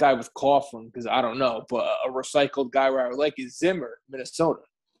link this guy with Coughlin because I don't know, but a recycled guy where I would like is Zimmer, Minnesota.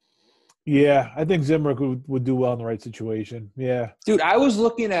 Yeah, I think Zimmer would do well in the right situation. Yeah. Dude, I was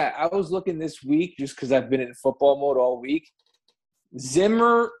looking this week just because I've been in football mode all week.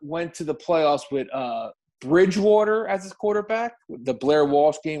 Zimmer went to the playoffs with Bridgewater as his quarterback, the Blair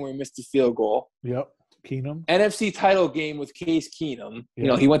Walsh game where he missed the field goal. Yep. Keenum. NFC title game with Case Keenum.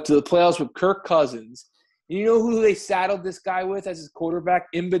 Yeah. He went to the playoffs with Kirk Cousins. And you know who they saddled this guy with as his quarterback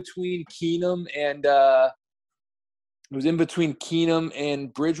in between Keenum and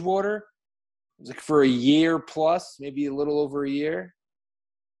Bridgewater? It was like for a year plus, maybe a little over a year.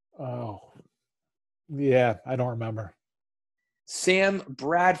 Oh, yeah, I don't remember. Sam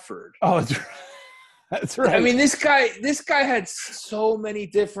Bradford. Oh, that's right. I mean, this guy had so many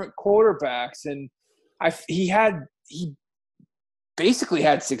different quarterbacks, and he basically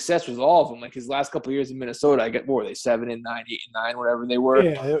had success with all of them. Like his last couple of years in Minnesota, what were they 7-9, 8-9, whatever they were.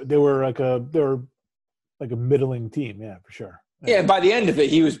 Yeah, they were like a middling team. Yeah, for sure. Yeah, and by the end of it,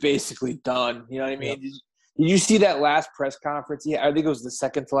 he was basically done. You know what I mean? Yep. Did you see that last press conference? Yeah, I think it was the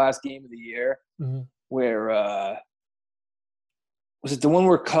second to last game of the year, where was it the one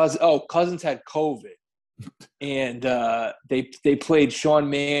where Cousins had COVID, and they played Sean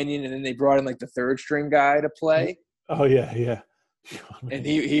Mannion, and then they brought in like the third string guy to play. Oh yeah. And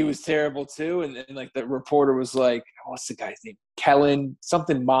he was terrible too, and like the reporter was like, "What's the guy's name? Kellen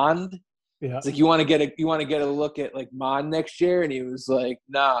something Mond." Yeah. It's like you want to get a look at like Mond next year, and he was like,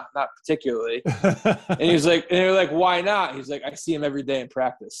 "Nah, not particularly." And he was like, and they were like, "Why not?" He's like, "I see him every day in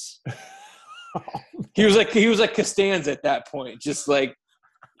practice." He was like Costanza at that point, just like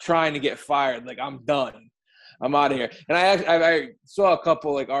trying to get fired. Like, I'm done. I'm out of here. And I saw a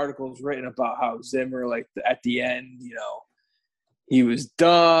couple like articles written about how Zimmer, like at the end, he was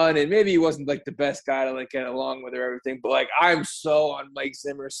done, and maybe he wasn't like the best guy to like get along with or everything. But like, I'm so on Mike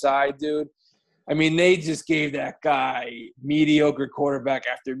Zimmer's side, dude. I mean, they just gave that guy mediocre quarterback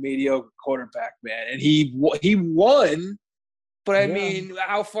after mediocre quarterback, man, and he won. But I mean,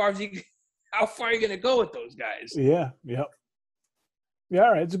 how far are you going to go with those guys? Yeah. Yep. Yeah.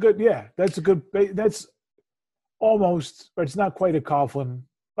 All right. It's a good. Yeah. That's a good. That's almost. But it's not quite a Coughlin.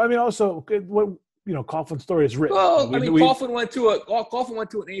 I mean, also what. Coughlin's story is written. Well, Coughlin went to an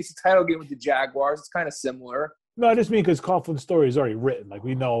AFC title game with the Jaguars. It's kind of similar. No, I just mean because Coughlin's story is already written. Like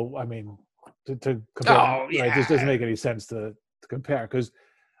we know. I mean, to compare, right? It just doesn't make any sense to compare because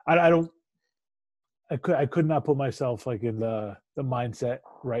I could not put myself like in the mindset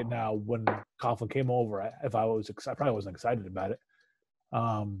right now when Coughlin came over. I probably wasn't excited about it.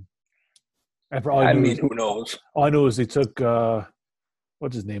 Who knows? All I know is they took.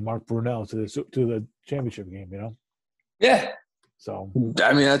 What's his name? Mark Brunell to the championship game, Yeah. So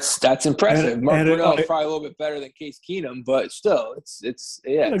I mean that's impressive. Mark Brunell is probably a little bit better than Case Keenum, but still, it's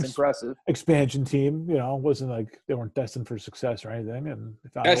impressive. Expansion team, wasn't like they weren't destined for success or anything, and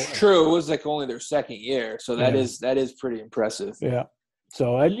that's true. It was like only their second year, so that is pretty impressive. Yeah.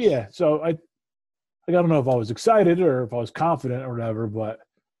 So I don't know if I was excited or if I was confident or whatever, but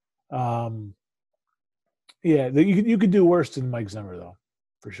you could do worse than Mike Zimmer though.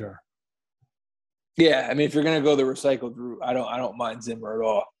 For sure. Yeah, I mean, if you're gonna go the recycled route, I don't mind Zimmer at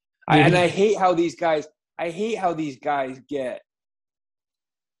all. I hate how these guys get.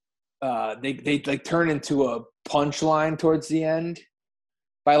 They like turn into a punchline towards the end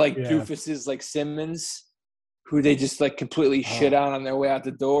by like doofuses like Simmons, who they just like completely shit on their way out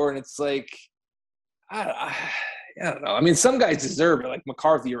the door, and it's like, I don't know. I mean, some guys deserve it. Like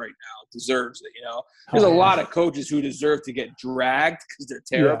McCarthy right now deserves it. There's a lot of coaches who deserve to get dragged because they're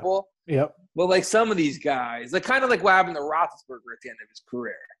terrible. Yeah. Yep. But like some of these guys, like kind of like what happened to Roethlisberger at the end of his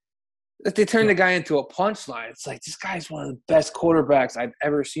career. Like they turned the guy into a punchline. It's like this guy's one of the best quarterbacks I've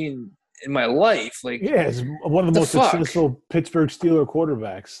ever seen in my life. Like, yeah, it's one of the most successful Pittsburgh Steelers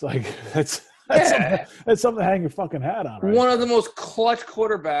quarterbacks. Like that's something to hang your fucking hat on. Right? One of the most clutch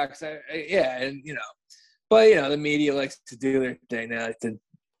quarterbacks. But the media likes to do their thing. They like to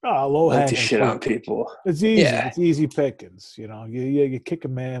to shit on people. It's easy. Yeah. It's easy pickings. You kick a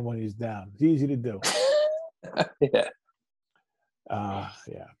man when he's down. It's easy to do.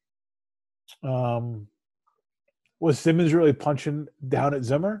 Was Simmons really punching down at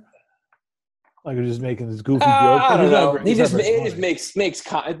Zimmer? Like he was just making this goofy joke. I don't know. It just makes.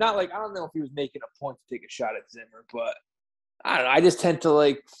 It's not like I don't know if he was making a point to take a shot at Zimmer, but I don't know. I just tend to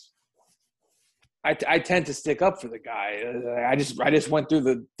like. I tend to stick up for the guy. I just went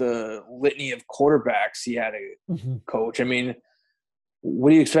through the litany of quarterbacks he had to coach. I mean, what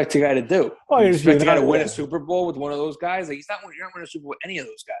do you expect a guy to do? Oh, You you're just expect a being guy to honest. win a Super Bowl with one of those guys? Like you're not winning a Super Bowl with any of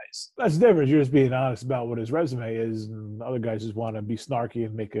those guys. That's the difference. You're just being honest about what his resume is, and other guys just want to be snarky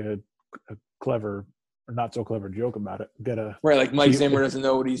and make a clever or not so clever joke about it. Get a Right, like Mike cheap- Zimmer doesn't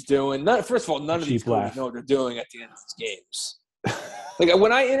know what he's doing. First of all, none of these cheap coaches laugh. know what they're doing at the end of these games. Like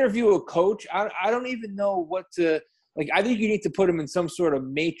when I interview a coach, I don't even know what to like. I think you need to put him in some sort of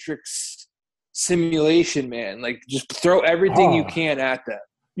matrix simulation, man. Like just throw everything you can at them.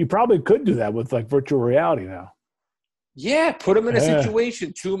 You probably could do that with like virtual reality now. Yeah, put them in a Yeah.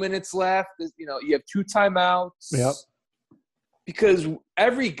 situation. 2 minutes left. You know, you have 2 timeouts. Yep. Because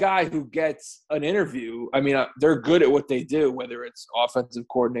every guy who gets an interview, I mean, they're good at what they do, whether it's offensive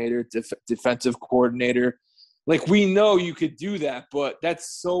coordinator, defensive coordinator. Like, we know you could do that, but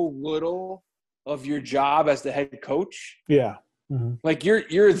that's so little of your job as the head coach. Yeah. Mm-hmm. Like,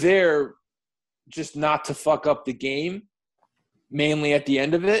 you're there just not to fuck up the game, mainly at the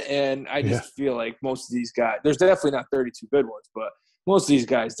end of it. And I just feel like most of these guys – there's definitely not 32 good ones, but most of these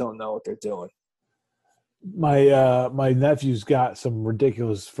guys don't know what they're doing. My nephew's got some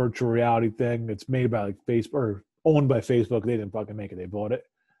ridiculous virtual reality thing. It's made by like Facebook or owned by Facebook. They didn't fucking make it. They bought it.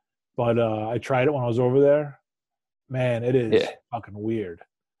 But I tried it when I was over there. Man, it is fucking weird.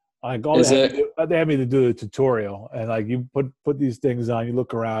 Like they had me to do the tutorial, and like you put these things on, you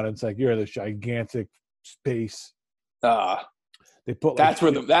look around, and it's like you're in this gigantic space. They put that's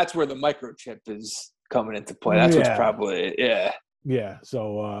where the microchip is coming into play. That's what's probably yeah.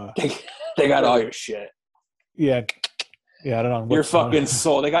 So they got all your shit. Yeah, I don't know. Your fucking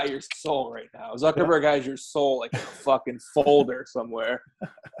soul. They got your soul right now. Zuckerberg has your soul like in a fucking folder somewhere.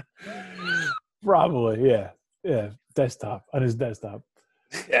 Probably, yeah. Desktop on his desktop.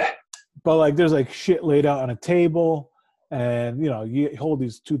 Yeah. But like, there's like shit laid out on a table, and you know, you hold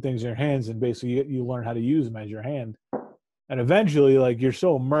these 2 things in your hands, and basically you learn how to use them as your hand. And eventually, like, you're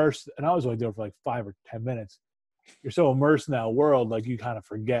so immersed, and I was only there for like 5 or 10 minutes. You're so immersed in that world, like you kind of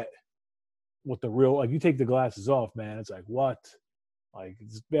forget what the real, like you take the glasses off, man. It's like, what? Like,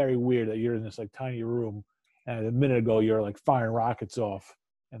 it's very weird that you're in this like tiny room, and a minute ago you're like firing rockets off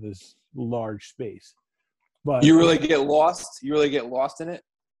in this large space. But you really get lost. You really get lost in it.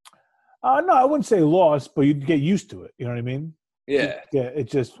 No, I wouldn't say lost, but you get used to it. You know what I mean? Yeah.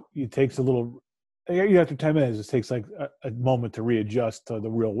 It takes a little. After 10 minutes, it takes like a moment to readjust to the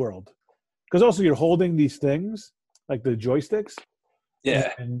real world. Because also you're holding these things like the joysticks.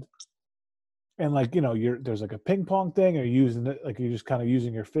 Yeah. And like, you know, there's like a ping pong thing, or you're using it like you're just kind of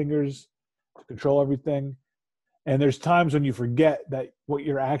using your fingers to control everything. And there's times when you forget that what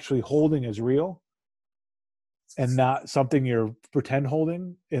you're actually holding is real and not something you're pretend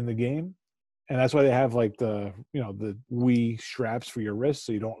holding in the game. And that's why they have like the Wii straps for your wrists,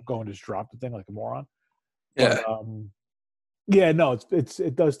 so you don't go and just drop the thing like a moron. Yeah. But, no,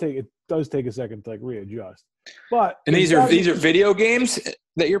 it does take a second to like readjust. But these are video games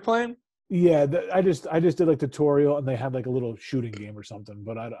that you're playing? Yeah, I just did like tutorial, and they had like a little shooting game or something,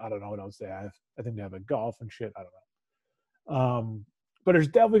 but I don't know what else they have. I think they have like golf and shit. I don't know. But there's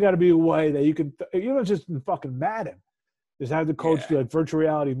definitely got to be a way that you can, just in fucking Madden, just have the coach do like virtual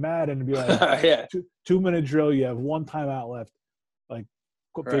reality Madden and be like, 2-minute drill. You have 1 timeout left. Like,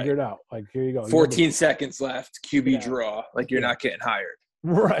 figure it out. Like, here you go. 14 seconds left. QB draw. Like you're not getting hired.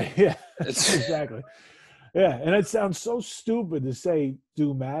 Right. Yeah. Exactly. Yeah, and it sounds so stupid to say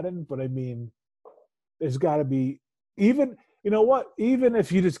do Madden, but I mean, there's got to be even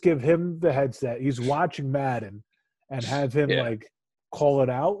if you just give him the headset, he's watching Madden, and have him like call it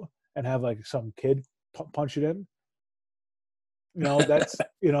out and have like some kid punch it in. That's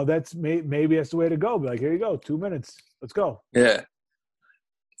maybe that's the way to go. Be like, here you go, 2 minutes, let's go. Yeah.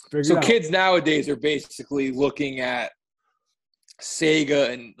 So kids nowadays are basically looking at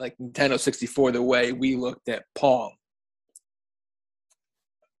Sega and like Nintendo 64 the way we looked at Pong.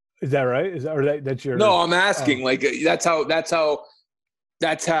 Is that right? That's your? No, I'm asking. Like that's how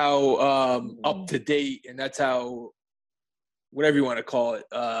up to date, and that's how whatever you want to call it,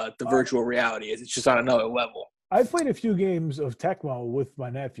 the virtual reality is. It's just on another level. I've played a few games of Tecmo with my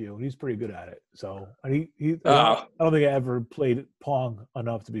nephew, and he's pretty good at it. So I don't think I ever played Pong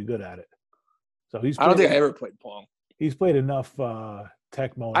enough to be good at it. So I don't think I ever played Pong. He's played enough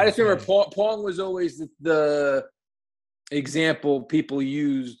Tecmo. I just remember Pong was always the example people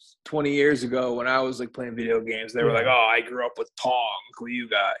used 20 years ago when I was like playing video games. They were like, "Oh, I grew up with Pong. Who you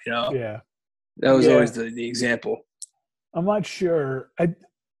got?" Yeah. That was always the example. I'm not sure.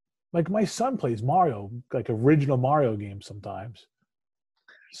 Like my son plays Mario, like original Mario games sometimes.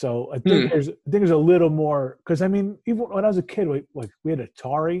 So I think there's a little more, because I mean, even when I was a kid, we had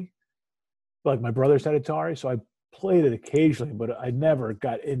Atari. Like my brothers had Atari, so I played it occasionally, but I never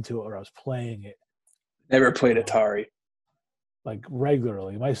got into it or I was playing it Never played Atari. like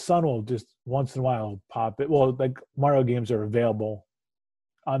regularly. My son will just once in a while pop it. Well, like Mario games are available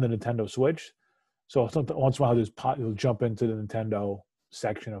on the Nintendo Switch, so once in a while he'll jump into the Nintendo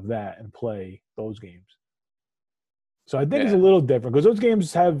section of that and play those games. So I think it's a little different because those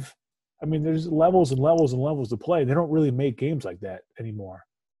games have, I mean, there's levels and levels and levels to play. They don't really make games like that anymore.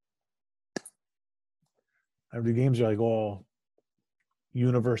 Every games are like all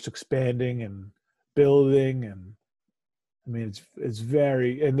universe expanding and building, and I mean it's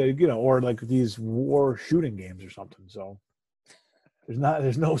very, and they, or like these war shooting games or something. So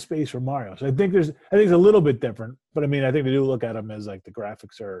there's no space for Mario. So I think it's a little bit different, but I mean I think they do look at them as like the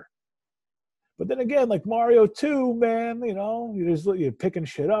graphics are. But then again, like Mario 2, man, you're picking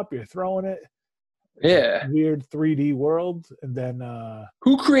shit up, you're throwing it. Yeah. Weird 3D world, and then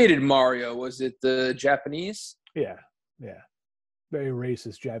who created Mario? Was it the Japanese? Yeah. Very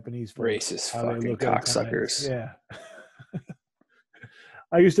racist Japanese folks. Racist fucking cocksuckers. Yeah.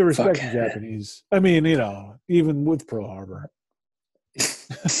 I used to respect the Japanese. I mean, even with Pearl Harbor.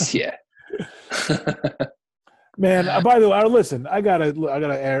 Yeah. Man, by the way, listen, I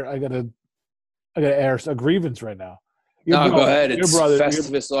gotta air a grievance right now. Go ahead. It's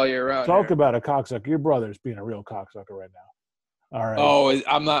Festivus all year round. Talk about a cocksucker. Your brother's being a real cocksucker right now. All right. Oh,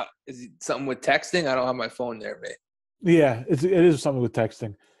 I'm not. Is it something with texting? I don't have my phone there, mate. Yeah, it is something with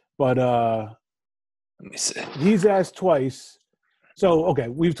texting. But let me see. He's asked twice. So, okay,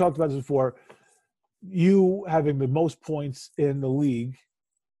 we've talked about this before. You having the most points in the league,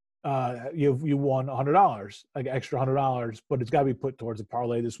 you won $100, like extra $100, but it's got to be put towards a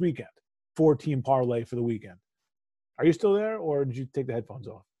parlay this weekend. 4-team parlay for the weekend. Are you still there, or did you take the headphones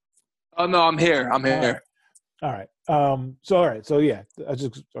off? Oh no, I'm here. I'm here. All right. So yeah,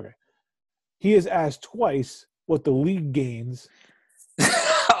 okay. He has asked twice what the league gains.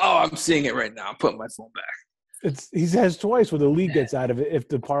 Oh, I'm seeing it right now. I'm putting my phone back. He says twice what the league gets out of it if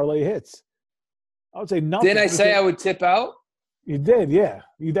the parlay hits. I would say nothing. Didn't I say I would tip out? You did, yeah.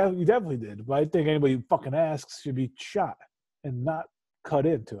 You definitely did. But I think anybody who fucking asks should be shot and not cut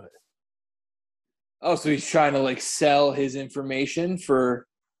into it. Oh, so he's trying to sell his information for?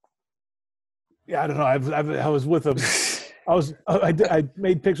 Yeah, I don't know. I was with him. I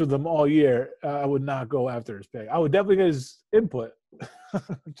made picks with him all year. I would not go after his pick. I would definitely get his input.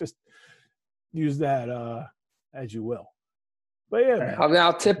 Just use that as you will. But yeah, man.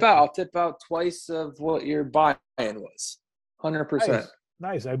 I'll tip out. I'll tip out twice of what your buy-in was. 100%.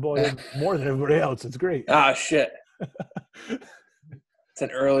 Nice. I bought in more than everybody else. It's great. Ah, shit. It's an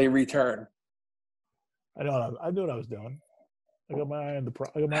early return. I know what I was doing. I got my eye on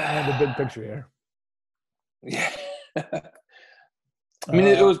the big picture here. Yeah. I mean,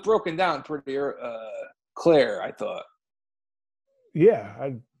 it was broken down pretty clear, I thought. Yeah, I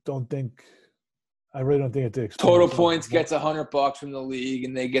really don't think it's total points gets $100 from the league,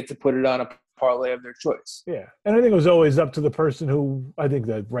 and they get to put it on a parlay of their choice. Yeah, and I think it was always up to the person who. I think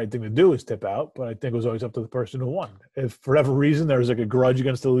the right thing to do is tip out, but I think it was always up to the person who won. If for whatever reason there was a grudge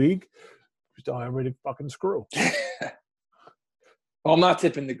against the league, just tell everybody to fucking screw. Well, I'm not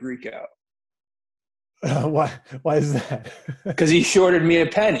tipping the Greek out. Why is that? Because he shorted me a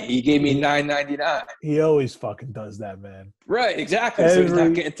penny. He gave me $9.99. He always fucking does that, man. Right, exactly. So he's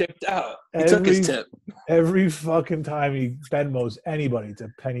not getting tipped out. He took his tip. Every fucking time he Venmos anybody, it's a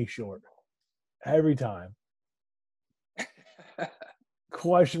penny short. Every time.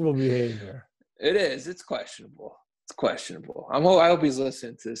 Questionable behavior. It is. It's questionable. I hope he's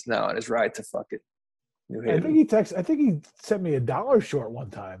listening to this now on his ride to fucking New Haven. I think he sent me $1 short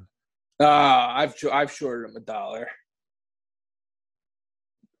one time. I've shorted him $1.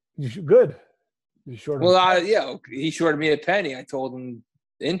 Good. You shorted him. He shorted me a penny. I told him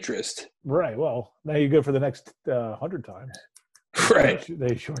interest. Right. Well, now you're good for the next 100 times. Right.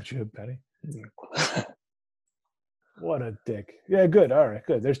 They short you a penny. What a dick. Yeah, good. All right,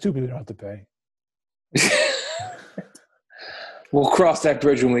 good. There's 2 people who don't have to pay. We'll cross that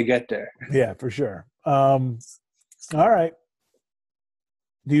bridge when we get there. Yeah, for sure. All right.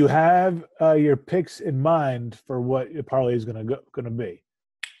 Do you have your picks in mind for what your parlay is going to be?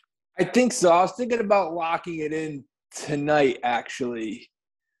 I think so. I was thinking about locking it in tonight, actually.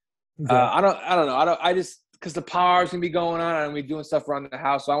 Okay. I don't know. I just because the power's gonna be going on and we're doing stuff around the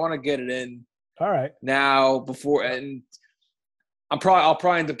house, so I want to get it in. All right. Now before, and I'll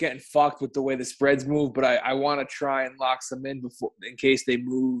probably end up getting fucked with the way the spreads move, but I want to try and lock some in in case they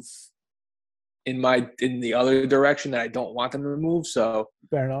move in the other direction that I don't want them to move. So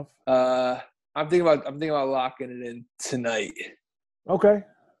fair enough. I'm thinking about locking it in tonight. Okay.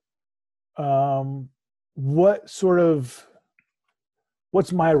 what's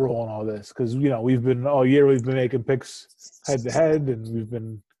my role in all this? Because we've been all year we've been making picks head to head, and we've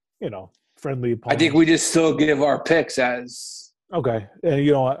been friendly opponents. I think we just still give our picks as okay. And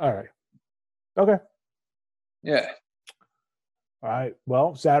you know what? All right. Okay. Yeah. All right.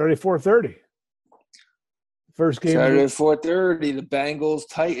 Well, Saturday 4:30. First game. Saturday 4:30. The Bengals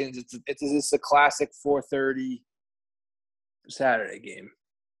Titans. It's a classic 4:30 Saturday game.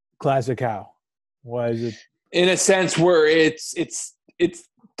 Classic how? Why is it? In a sense, where it's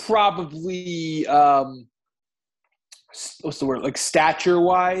probably what's the word? Like stature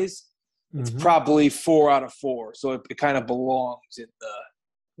wise, it's probably 4 out of 4. So it kind of belongs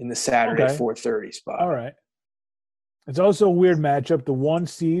in the Saturday 4:30 spot. All right. It's also a weird matchup. The 1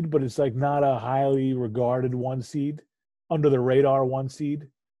 seed, but it's like not a highly regarded 1 seed, under the radar 1 seed.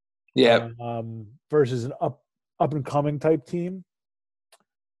 Yeah. Versus an up and coming type team.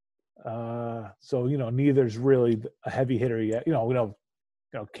 So neither's really a heavy hitter yet. We don't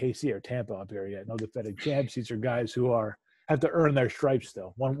KC or Tampa up here yet. No defending champs. These are guys who have to earn their stripes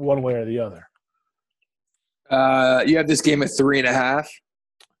still, one way or the other. You have this game at 3.5.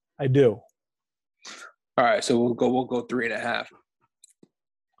 I do. All right, so we'll go 3.5.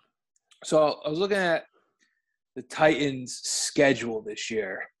 So I was looking at the Titans' schedule this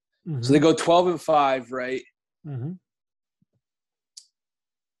year. Mm-hmm. So they go 12-5, right? Mm-hmm.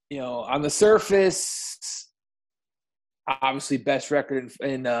 On the surface, obviously best record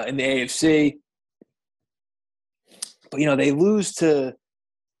in the AFC. But they've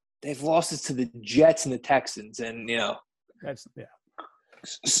lost it to the Jets and the Texans, and that's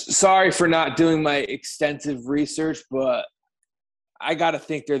Sorry for not doing my extensive research, but I got to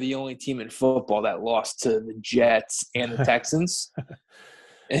think they're the only team in football that lost to the Jets and the Texans.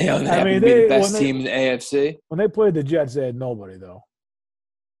 They happen to be the best team in the AFC. When they played the Jets, they had nobody, though.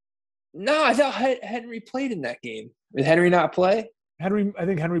 No, I thought Henry played in that game. Did Henry not play? I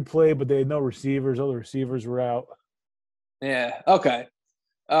think Henry played, but they had no receivers. All the receivers were out. Yeah. Okay.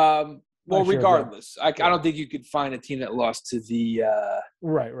 Well, regardless, I don't think you could find a team that lost to the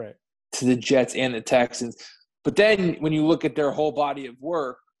right to the Jets and the Texans. But then when you look at their whole body of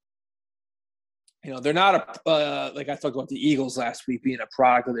work, they're not like I talked about the Eagles last week being a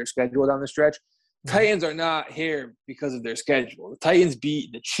product of their schedule down the stretch. Mm-hmm. Titans are not here because of their schedule. The Titans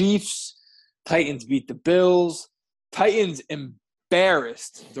beat the Chiefs. Titans beat the Bills. Titans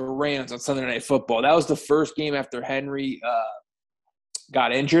embarrassed the Rams on Sunday Night Football. That was the first game after Henry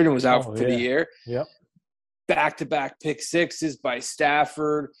got injured and was out for the year. Yep. Back-to-back pick sixes by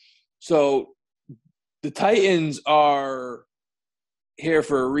Stafford. So the Titans are here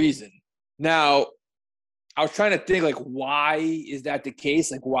for a reason. Now, I was trying to think, like, why is that the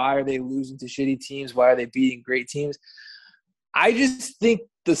case? Like, why are they losing to shitty teams? Why are they beating great teams? I just think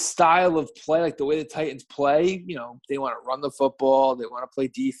the style of play, like the way the Titans play, they want to run the football. They want to play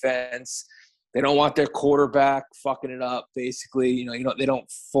defense. They don't want their quarterback fucking it up, basically. They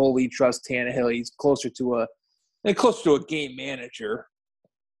don't fully trust Tannehill. He's closer to a game manager.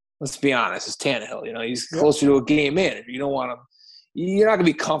 Let's be honest, it's Tannehill. He's closer to a game manager. You don't want him. You're not going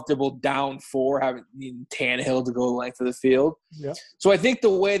to be comfortable down 4 having Tannehill to go the length of the field. Yeah. So I think the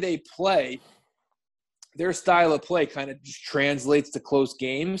way they play, their style of play kind of just translates to close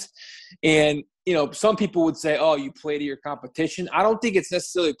games. And some people would say, oh, you play to your competition. I don't think it's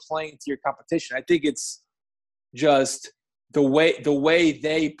necessarily playing to your competition. I think it's just the way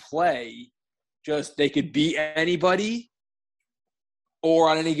they play, just they could beat anybody, or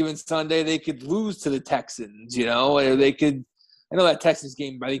on any given Sunday they could lose to the Texans, or they could – I know that Texans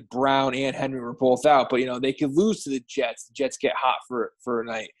game, I think Brown and Henry were both out, but, they could lose to the Jets. The Jets get hot for a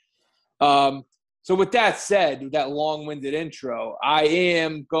night. So with that said, with that long-winded intro, I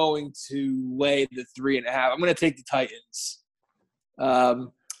am going to lay the 3.5. I'm going to take the Titans.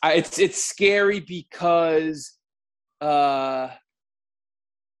 It's scary because,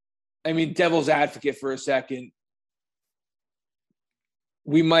 devil's advocate for a second.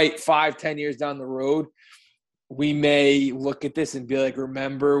 We might 5-10 years down the road, we may look at this and be like,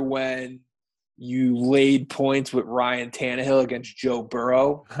 remember when you laid points with Ryan Tannehill against Joe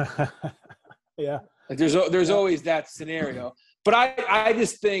Burrow? Yeah. Like there's always that scenario. But I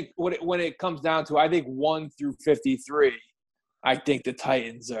just think when it comes down to, I think 1 through 53, I think the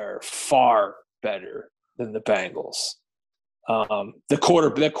Titans are far better than the Bengals. The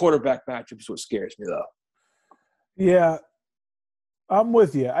quarterback matchup is what scares me, though. Yeah, I'm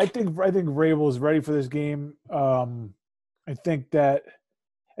with you. I think Vrabel is ready for this game. I think that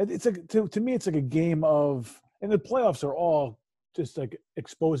it's like to me, it's like a game of, and the playoffs are all just like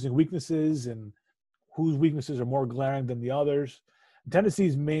exposing weaknesses and whose weaknesses are more glaring than the others.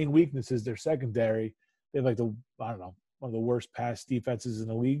 Tennessee's main weakness is their secondary. They have one of the worst pass defenses in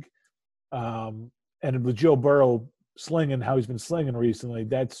the league. And with Joe Burrow slinging how he's been slinging recently,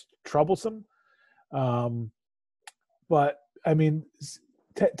 that's troublesome. But I mean,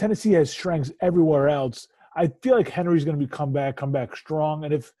 Tennessee has strengths everywhere else. I feel like Henry's going to come back strong.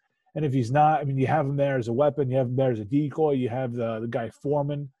 And if he's not, I mean, you have him there as a weapon. You have him there as a decoy. You have the guy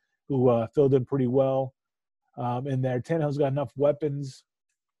Foreman, who filled in pretty well in there. Tannehill's got enough weapons.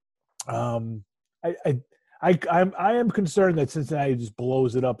 I am concerned that Cincinnati just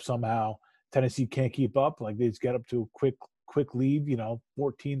blows it up somehow. Tennessee can't keep up. Like, they just get up to a quick lead,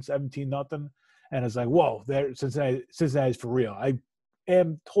 14, 17, nothing. And it's like, whoa, Cincinnati's for real. I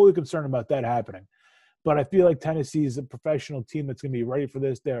am totally concerned about that happening. But I feel like Tennessee is a professional team that's going to be ready for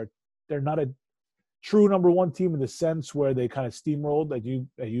this. They're not a true number one team in the sense where they kind of steamrolled, like you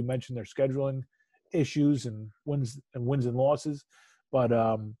mentioned, their scheduling issues and wins and losses. But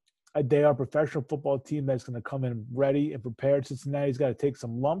they are a professional football team that's going to come in ready and prepared. Cincinnati's got to take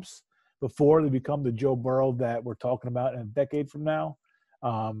some lumps before they become the Joe Burrow that we're talking about in a decade from now.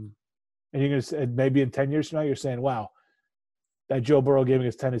 And you're going to say, maybe in 10 years from now, you're saying, wow, that Joe Burrow game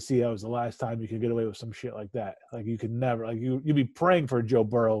against Tennessee, that was the last time you could get away with some shit like that. Like, you could never, like, you'd be praying for Joe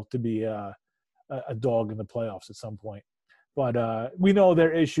Burrow to be a dog in the playoffs at some point. But we know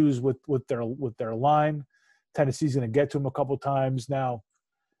their issues with their line. Tennessee's going to get to them a couple times now.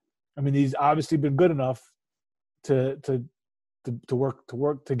 I mean, he's obviously been good enough to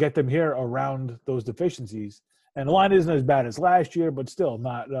work to get them here around those deficiencies. And the line isn't as bad as last year, but still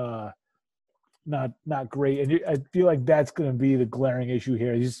not great. And I feel like that's going to be the glaring issue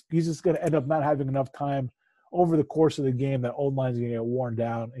here. He's just going to end up not having enough time over the course of the game. That old line's going to get worn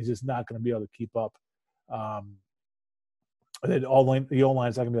down. He's just not going to be able to keep up. The old line's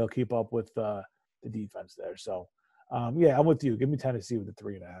not going to be able to keep up with the defense there. So, yeah, I'm with you. Give me Tennessee with the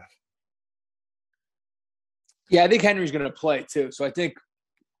 3.5. Yeah, I think Henry's going to play too. So I think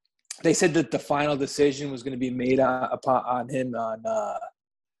they said that the final decision was going to be made on him on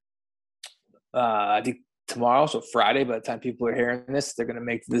I think tomorrow, so Friday. By the time people are hearing this, they're going to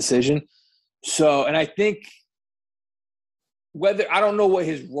make the decision. So, and I think I don't know what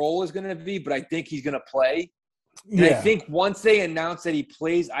his role is going to be, but I think he's going to play. And yeah. I think once they announce that he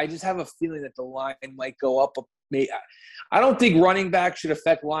plays, I just have a feeling that the line might go up. I don't think running back should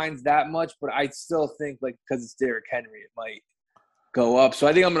affect lines that much, but I still think, like, because it's Derrick Henry, it might go up. So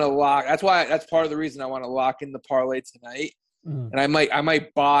I think I'm going to lock. That's part of the reason I want to lock in the parlay tonight. And I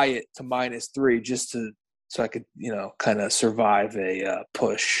might buy it to -3 just so I could, kind of survive a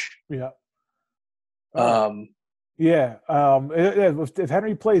push. Yeah. If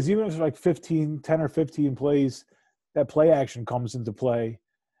Henry plays, even if it's like 10 or 15 plays, that play action comes into play,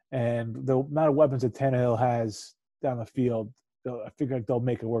 and the amount of weapons that Tannehill has down the field, I figure they'll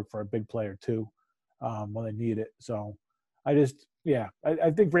make it work for a big player too when they need it. So I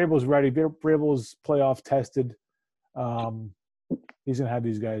think Vrabel's ready. Vrabel's playoff tested. He's going to have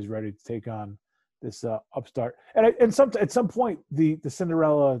these guys ready to take on this upstart. And at some point, the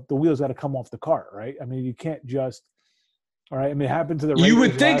Cinderella, the wheels got to come off the cart, right? I mean, you can't just – all right? I mean, it happened to the Raiders. You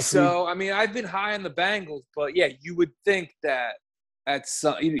would think so. Week. I mean, I've been high on the Bengals, but, yeah, you would think that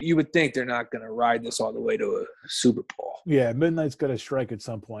you would think they're not going to ride this all the way to a Super Bowl. Yeah, midnight's got to strike at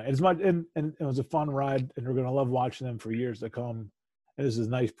some point. And it was a fun ride, and we're going to love watching them for years to come. And this is a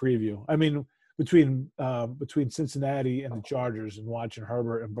nice preview. I mean – between Cincinnati and the Chargers and watching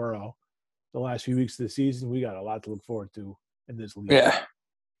Herbert and Burrow the last few weeks of the season, we got a lot to look forward to in this league. Yeah.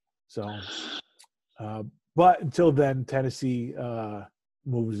 So, but until then, Tennessee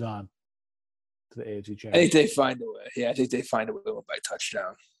moves on to the AFC Championship. I think they find a way. Yeah, I think they find a way by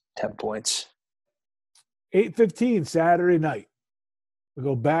touchdown, 10 points. 8:15 Saturday night. We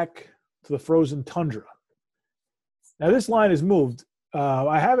go back to the frozen tundra. Now, this line has moved.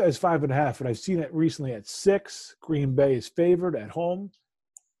 I have it as 5.5, but I've seen it recently at 6. Green Bay is favored at home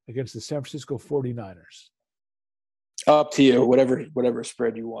against the San Francisco 49ers. Up to you, whatever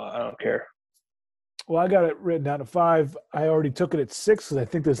spread you want. I don't care. Well, I got it written down to 5. I already took it at 6 because I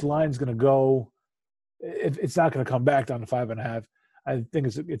think this line's going to go. It's not going to come back down to 5.5. I think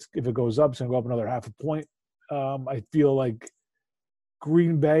it's if it goes up, it's going to go up another 0.5 point. I feel like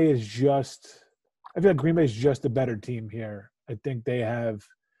Green Bay is just a better team here. I think they have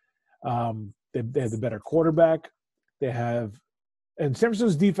the better quarterback. And San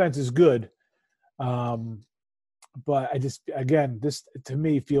Francisco's defense is good. But this to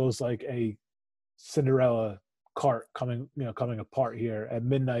me feels like a Cinderella cart coming apart here at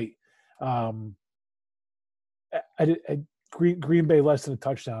midnight. Green Bay less than a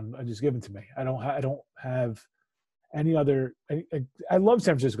touchdown. Just give it to me. I don't have any other. I love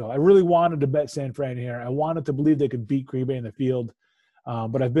San Francisco. I really wanted to bet San Fran here. I wanted to believe they could beat Green Bay in the field,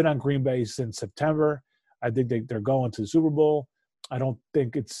 but I've been on Green Bay since September. I think they're going to the Super Bowl. I don't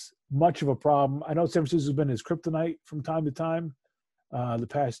think it's much of a problem. I know San Francisco's been his kryptonite from time to time, the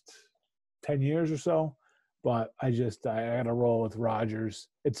past 10 years or so. But I got to roll with Rodgers.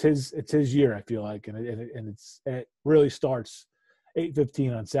 It's his year, I feel like, and it really starts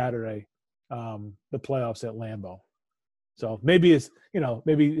 8:15 on Saturday, the playoffs at Lambeau. So maybe it's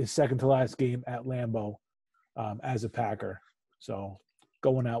maybe his second to last game at Lambeau as a Packer. So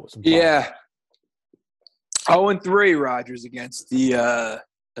going out with some fun. Yeah. 0-3 Rodgers against the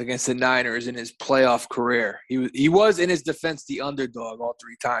Niners in his playoff career. He was, in his defense, the underdog all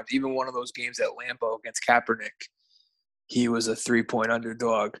three times. Even one of those games at Lambeau against Kaepernick, he was a 3-point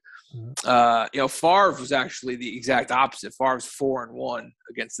underdog. Mm-hmm. Favre was actually the exact opposite. Favre's 4-1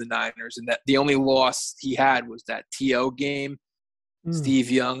 against the Niners, and that the only loss he had was that TO game. Steve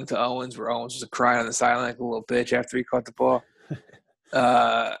Young to Owens, where Owens was crying on the sideline like a little bitch after he caught the ball.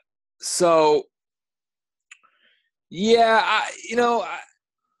 So, yeah,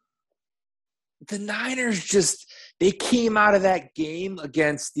 the Niners they came out of that game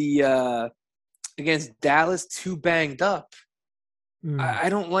against Dallas too banged up. I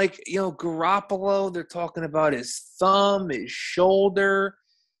don't like, Garoppolo. They're talking about his thumb, his shoulder,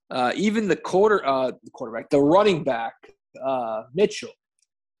 even the quarterback, the running back, Mitchell.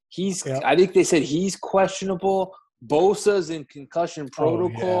 I think they said he's questionable. Bosa's in concussion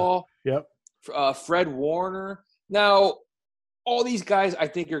protocol. Yep. Fred Warner. Now, all these guys I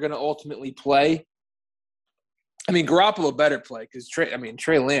think are going to ultimately play. I mean, Garoppolo better play because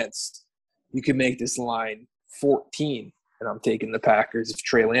Trey Lance, you can make this line 14, and I'm taking the Packers if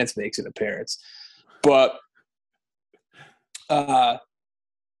Trey Lance makes an appearance. But I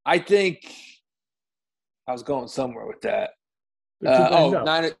think I was going somewhere with that.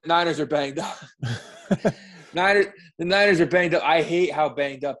 Niners are banged up. The Niners are banged up. I hate how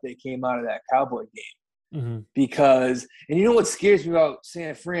banged up they came out of that Cowboy game. Mm-hmm. Because – and you know what scares me about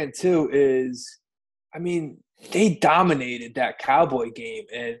San Fran too is, they dominated that Cowboy game,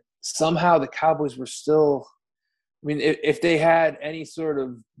 and somehow the Cowboys were still – if they had any sort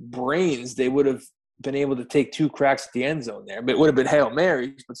of brains, they would have been able to take two cracks at the end zone there. But it would have been Hail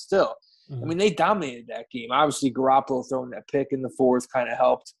Marys, but still. Mm-hmm. They dominated that game. Obviously, Garoppolo throwing that pick in the fourth kind of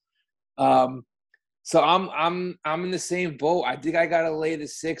helped. So I'm in the same boat. I think I got to lay the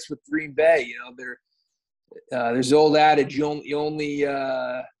 6 with Green Bay. There's the old adage, you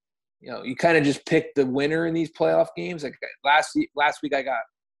kind of just pick the winner in these playoff games. Like last week I got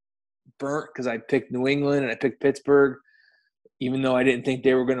burnt because I picked New England and I picked Pittsburgh, even though I didn't think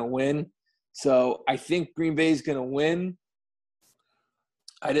they were going to win. So I think Green Bay is going to win.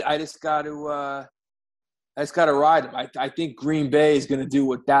 I just got to ride them. I think Green Bay is going to do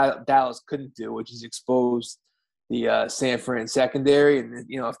what Dallas couldn't do, which is expose the San Fran secondary. And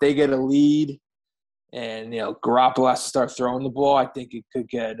if they get a lead, and Garoppolo has to start throwing the ball, I think it could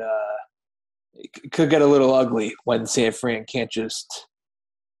get a little ugly when San Fran can't just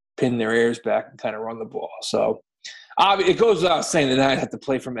pin their ears back and kind of run the ball. So it goes without saying the Niners have to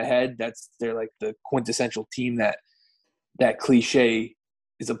play from ahead. They're like the quintessential team that cliche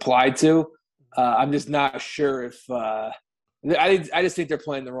is applied to. I'm just not sure if I just think they're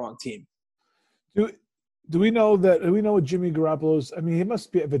playing the wrong team. Do we know what Jimmy Garoppolo's? He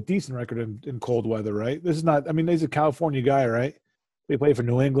must have a decent record in cold weather, right? This is not. He's a California guy, right? They play for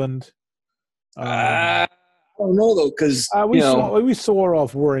New England. I don't know though, because we swore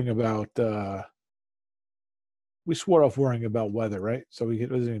off worrying about weather, right? So it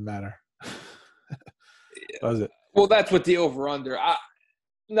doesn't even matter. Does it? Well, that's what the over/under. I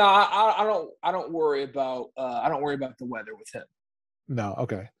don't worry about. I don't worry about the weather with him. No,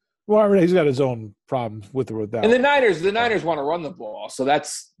 okay. Well, he's got his own problems with or without. And the Niners want to run the ball, so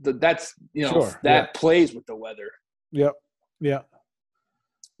that's sure, plays with the weather. Yep. Yeah.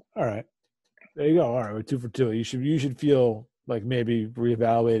 All right. There you go. All right, we're 2 for 2. You should feel like maybe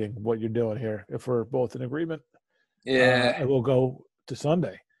reevaluating what you're doing here if we're both in agreement. Yeah. And we'll go to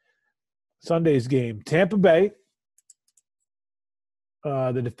Sunday. Sunday's game, Tampa Bay,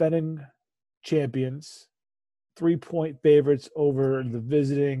 the defending champions. 3-point favorites over the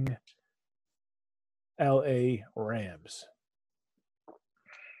visiting LA Rams.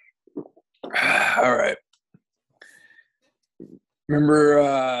 All right.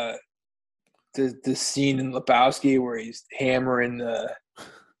 Remember the scene in Lebowski where he's hammering the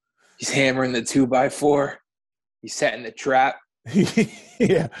 2x4? He's setting the trap.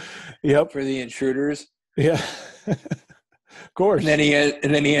 Yeah. Yep. For the intruders. Yeah. Of course. And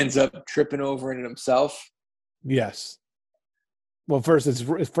then he ends up tripping over it himself. Yes. Well,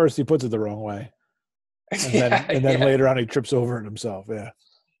 first he puts it the wrong way, and then Yeah. later on he trips over it himself. Yeah,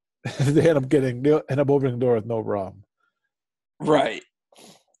 they end up opening the door with no problem. Right.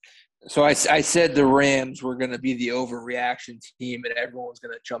 So I said the Rams were going to be the overreaction team, and everyone was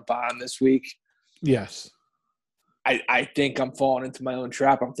going to jump on this week. Yes. I think I'm falling into my own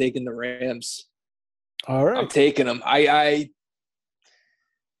trap. I'm taking the Rams. All right. I'm taking them.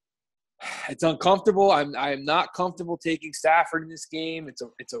 It's uncomfortable. I'm not comfortable taking Stafford in this game.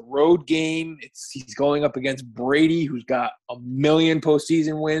 It's a road game. He's going up against Brady, who's got 1,000,000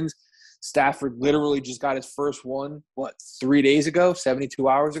 postseason wins. Stafford literally just got his first one, 3 days ago, 72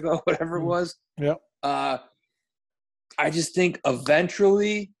 hours ago, whatever it was. Yep. I just think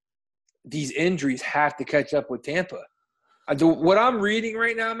eventually these injuries have to catch up with Tampa. What I'm reading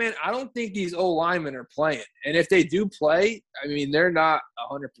right now, man, I don't think these O-linemen are playing. And if they do play, I mean, they're not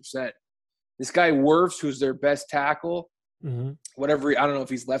 100%. This guy Wirfs, who's their best tackle, whatever, I don't know if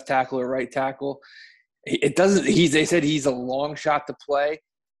he's left tackle or right tackle. They said he's a long shot to play.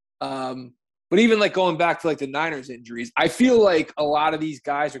 But even like going back to like the Niners injuries, I feel like a lot of these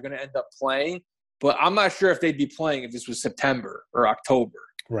guys are going to end up playing, but I'm not sure if they'd be playing if this was September or October.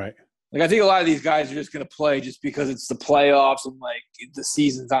 Right. Like I think a lot of these guys are just going to play just because it's the playoffs and like the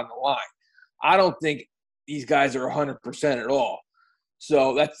season's on the line. I don't think these guys are 100% at all.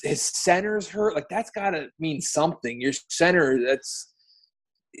 So that's his center's hurt. Like that's got to mean something. Your center,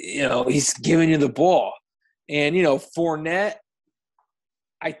 he's giving you the ball. And, Fournette,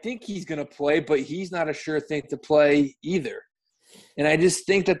 I think he's going to play, but he's not a sure thing to play either. And I just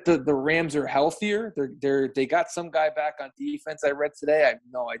think that the Rams are healthier. They got some guy back on defense I read today. I have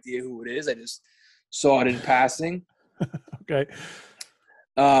no idea who it is. I just saw it in passing. Okay.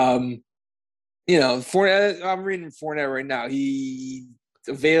 Fournette, I'm reading Fournette right now. He's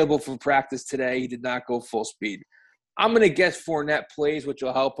available for practice today. He did not go full speed. I'm going to guess Fournette plays, which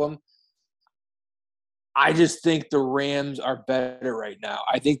will help him. I just think the Rams are better right now.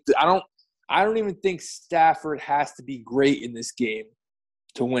 I don't even think Stafford has to be great in this game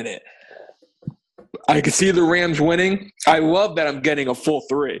to win it. I can see the Rams winning. I love that I'm getting a full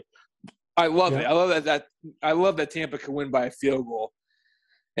 3. I love it. I love that I love that Tampa can win by a field goal,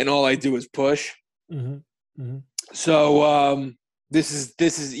 and all I do is push. Mm-hmm. Mm-hmm. So this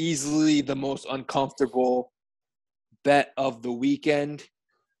is easily the most uncomfortable bet of the weekend.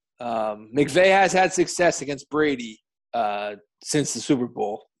 McVay has had success against Brady since the Super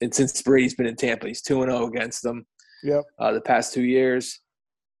Bowl, and since Brady's been in Tampa. He's 2-0 against them. Yep. The past 2 years.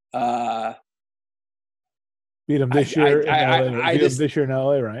 Beat him this year. This year in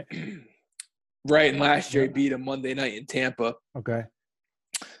LA, right? Right, and last year he beat him Monday night in Tampa. Okay.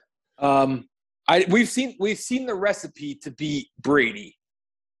 We've seen the recipe to beat Brady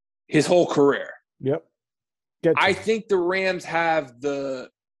his whole career. Yep. I think the Rams have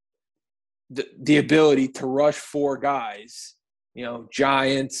the ability to rush 4 guys.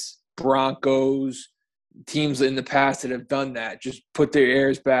 Giants, Broncos, teams in the past that have done that. Just put their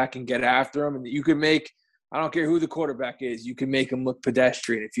ears back and get after them. And you can make – I don't care who the quarterback is. You can make them look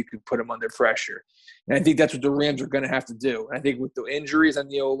pedestrian if you can put them under pressure. And I think that's what the Rams are going to have to do. And I think with the injuries on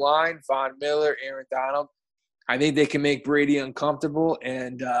the O-line, Von Miller, Aaron Donald, I think they can make Brady uncomfortable.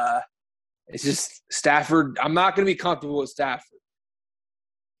 And it's just Stafford – I'm not going to be comfortable with Stafford.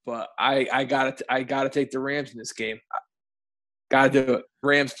 But I gotta take the Rams in this game. Gotta do it.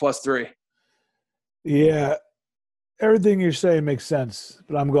 Rams +3. Yeah, everything you're saying makes sense,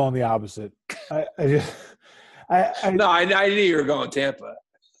 but I'm going the opposite. I knew you were going Tampa.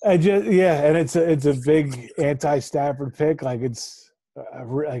 And it's a big anti-Stafford pick. Like it's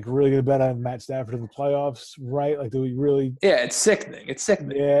really gonna bet on Matt Stafford in the playoffs, right? Like, do we really? Yeah, it's sickening.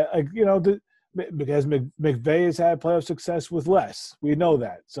 Yeah, because McVay has had playoff success with less. We know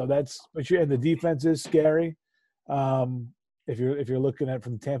that. So and the defense is scary. If you're looking at it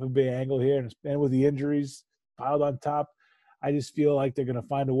from the Tampa Bay angle here, and with the injuries piled on top, I just feel like they're going to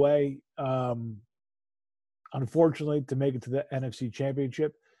find a way. Unfortunately, to make it to the NFC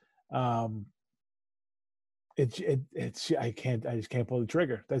Championship, I just can't pull the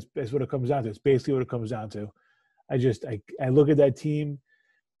trigger. That's what it comes down to. It's basically what it comes down to. I look at that team,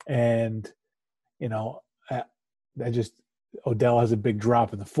 and Odell has a big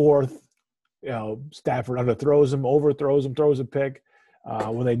drop in the 4th. Stafford underthrows him, overthrows him, throws a pick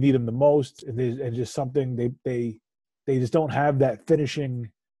when they need him the most, and just something they just don't have that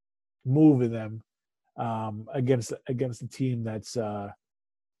finishing move in them against a team that's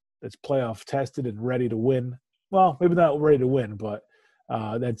playoff tested and ready to win. Well, maybe not ready to win, but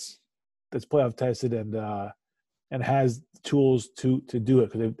that's playoff tested and has tools to do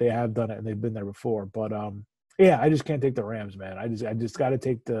it, because they have done it and they've been there before. But Yeah, I just can't take the Rams, man. I just got to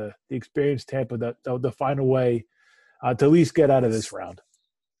take the experienced Tampa to find a way to at least get out of this round.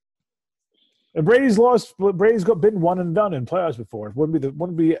 And Brady's lost. Brady's been one and done in playoffs before. It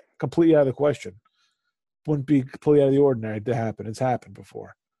wouldn't be completely out of the question. Wouldn't be completely out of the ordinary to happen. It's happened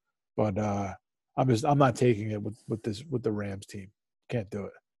before, but I'm not taking it with the Rams team. Can't do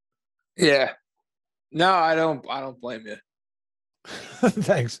it. Yeah, no, I don't blame you.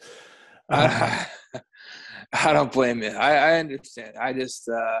 Thanks. I don't blame you. I understand. I just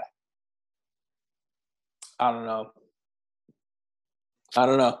I don't know.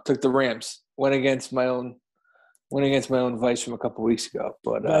 Took the Rams. Went against my own advice from a couple weeks ago.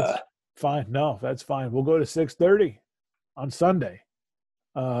 But that's fine. No, that's fine. We'll go to 6:30 on Sunday.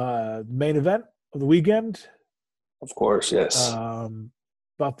 Main event of the weekend. Of course, yes.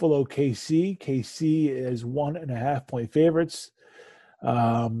 Buffalo KC. KC is 1.5-point favorites.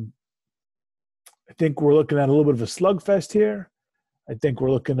 I think we're looking at a little bit of a slugfest here. I think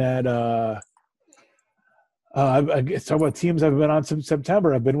we're looking at I guess talk about teams I've been on since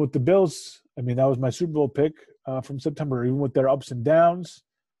September. I've been with the Bills. I mean, that was my Super Bowl pick from September, even with their ups and downs.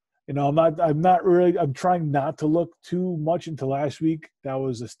 You know, I'm trying not to look too much into last week. That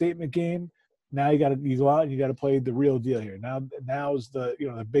was a statement game. Now you go out and you got to play the real deal here. Now's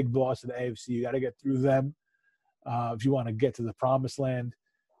the big boss of the AFC. You got to get through them if you want to get to the promised land.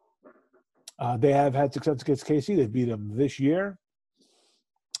 They have had success against KC. They beat them this year.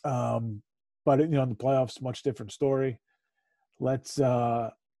 But in the playoffs, much different story. Let's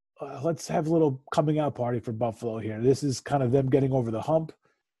have a little coming out party for Buffalo here. This is kind of them getting over the hump,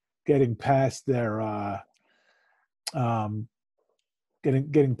 getting past their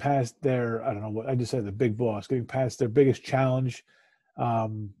getting past their, I don't know what I just said, the big boss, getting past their biggest challenge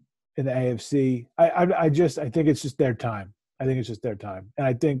in the AFC. I think it's just their time. I think it's just their time. And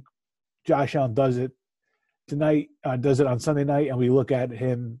I think Josh Allen does it tonight, does it on Sunday night, and we look at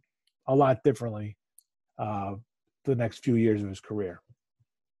him a lot differently for the next few years of his career.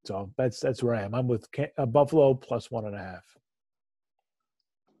 So that's where I am. I'm with Buffalo plus 1.5.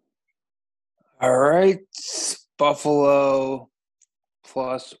 All right. Buffalo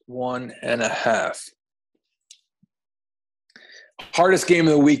plus 1.5. Hardest game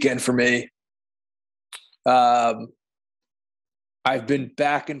of the weekend for me. I've been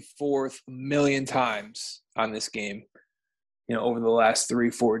back and forth a million times on this game, over the last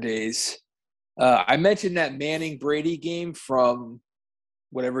 3-4 days. I mentioned that Manning-Brady game from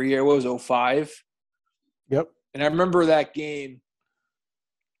whatever year it was, 2005. Yep. And I remember that game.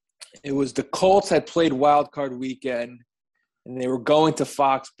 It was the Colts had played Wild Card Weekend, and they were going to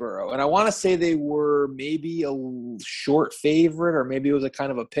Foxborough. And I want to say they were maybe a short favorite, or maybe it was a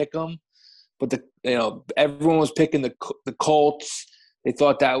kind of a pick 'em. But everyone was picking the Colts. They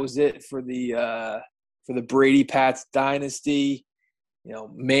thought that was it for the Brady Pats dynasty.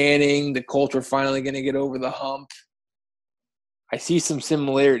 Manning, the Colts were finally going to get over the hump. I see some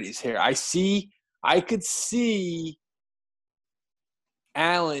similarities here. I could see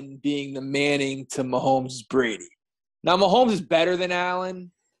Allen being the Manning to Mahomes' Brady. Now, Mahomes is better than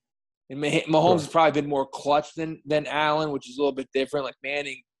Allen, and Mahomes has probably been more clutch than Allen, which is a little bit different. Like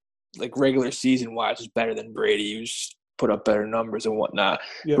Manning, like regular season-wise, was better than Brady. He just put up better numbers and whatnot.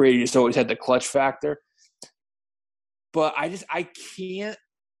 Yep. Brady just always had the clutch factor. But I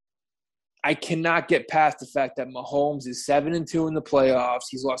cannot get past the fact that Mahomes is 7-2 in the playoffs.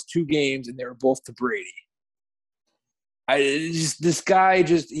 He's lost 2 games, and they were both to Brady. This guy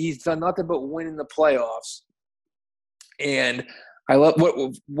he's done nothing but win in the playoffs. And I love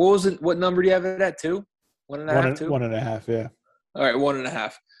what number do you have it at? 2? 1.5, 2? 1.5, yeah. All right,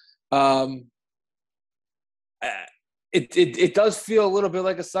 1.5. It does feel a little bit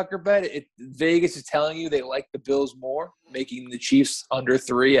like a sucker bet. Vegas is telling you they like the Bills more, making the Chiefs under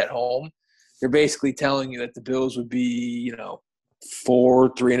 3 at home. They're basically telling you that the Bills would be, 3.5,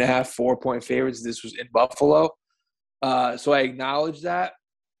 4-point favorites. This was in Buffalo. So I acknowledge that.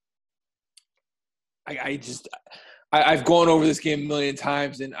 I've gone over this game a million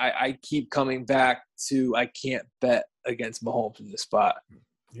times, and I keep coming back to I can't bet against Mahomes in this spot.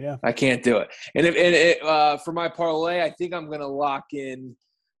 Yeah, I can't do it. And for my parlay, I think I'm going to lock in.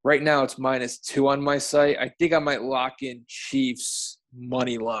 Right now, it's -2 on my site. I think I might lock in Chiefs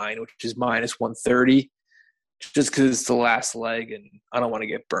money line, which is -130, just because it's the last leg, and I don't want to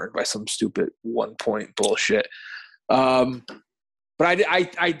get burned by some stupid 1-point bullshit. But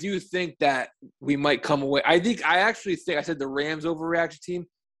I do think that we might come away. I actually think I said the Rams overreaction team.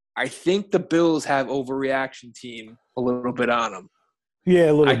 I think the Bills have overreaction team a little bit on them.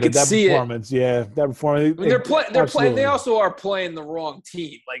 Yeah, a little I bit. could That see it. performance, yeah, that performance. I mean, they're playing. They Absolutely. also are playing the wrong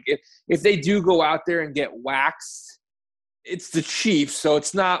team. Like if they do go out there and get waxed, it's the Chiefs, so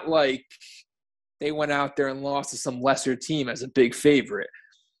it's not like they went out there and lost to some lesser team as a big favorite.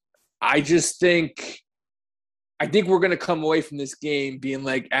 I think we're going to come away from this game being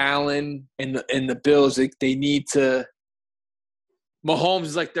like Allen and the Bills. Like they need to. Mahomes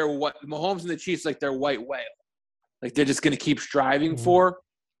is like Mahomes and the Chiefs like their white whale. Like they're just going to keep striving for.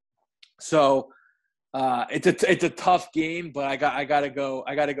 So it's a tough game, but I gotta go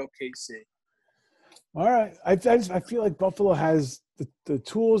KC. All right, I feel like Buffalo has the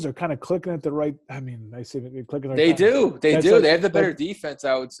tools are kind of clicking at the right. I mean, I say they're clicking. At the right time. They That's do. like, They have the better defense,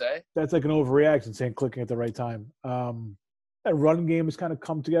 I would say. That's like an overreaction saying clicking at the right time. That run game has kind of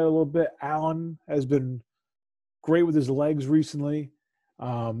come together a little bit. Allen has been great with his legs recently.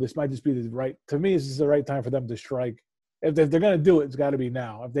 This might just be the right – to me, this is the right time for them to strike. If they're going to do it, it's got to be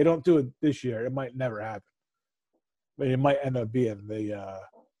now. If they don't do it this year, it might never happen. But it might end up being the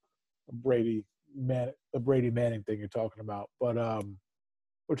Brady Manning thing you're talking about, but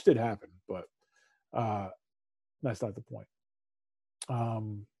which did happen, but that's not the point.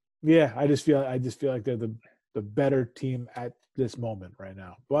 Yeah, I just feel like they're the better team at this moment right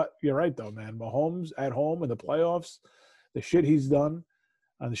now. But you're right though, man. Mahomes at home in the playoffs, the shit he's done,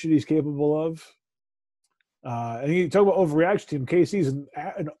 the shit he's capable of. And you talk about overreaction team. KC's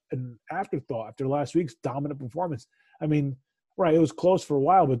an afterthought after last week's dominant performance. I mean, right, it was close for a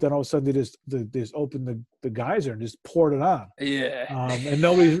while, but then all of a sudden they just opened the geyser and just poured it on. Yeah. And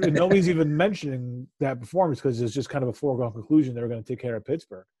nobody's even mentioning that performance because it's just kind of a foregone conclusion they were going to take care of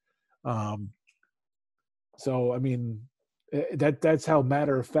Pittsburgh. So I mean, that's how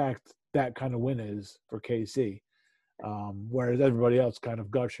matter of fact that kind of win is for KC, whereas everybody else kind of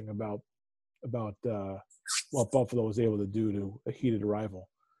gushing about what Buffalo was able to do to a heated rival.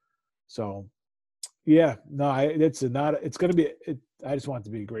 So, yeah, no, it's going to be. I just want it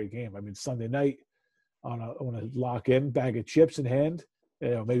to be a great game. I mean, Sunday night, I want to lock in, bag of chips in hand,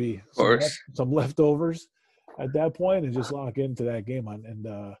 maybe some leftovers at that point, and just lock into that game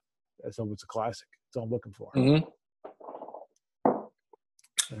so it's a classic. That's all I'm looking for. Mm-hmm.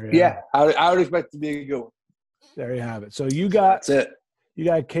 Yeah, I would expect it to be a good one. There you have it. So that's it. You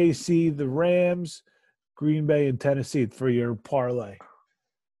got KC, the Rams, Green Bay, and Tennessee for your parlay.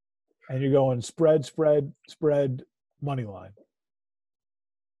 And you're going spread, money line.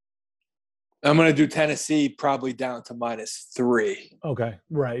 I'm going to do Tennessee probably down to -3. Okay,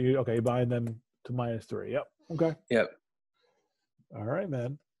 right. You're buying them to -3. Yep. Okay. Yep. All right,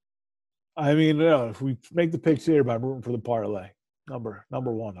 man. I mean, if we make the picks here, but I'm rooting for the parlay. Number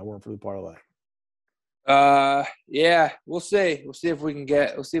one, I'm rooting for the parlay. Yeah, we'll see. We'll see if we can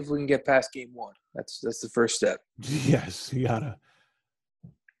get past game one. That's the first step. Yes, you gotta.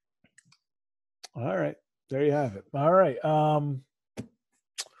 All right, there you have it. All right,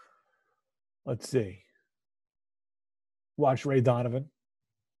 let's see. Watch Ray Donovan.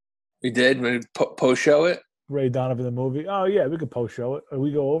 We did. We post show it. Ray Donovan the movie. Oh yeah, we could post show it.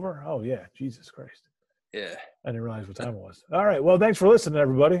 We go over. Oh yeah, Jesus Christ. Yeah. I didn't realize what time it was. All right. Well, thanks for listening,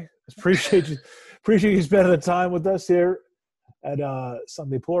 everybody. Appreciate you spending the time with us here at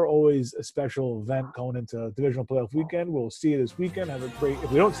Sunday Pour. Always a special event going into divisional playoff weekend. We'll see you this weekend. Have a great.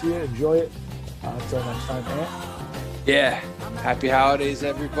 If we don't see you, enjoy it. Until next time, man. Yeah. Happy holidays,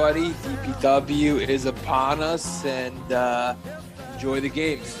 everybody. DPW is upon us, and enjoy the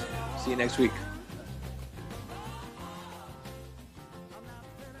games. See you next week.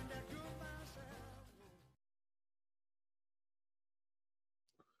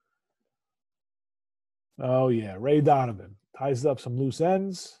 Oh, yeah. Ray Donovan ties up some loose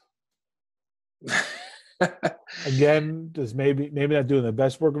ends. Again, just maybe not doing the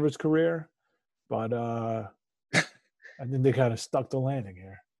best work of his career, but I think they kind of stuck the landing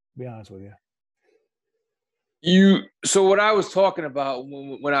here, to be honest with you. So what I was talking about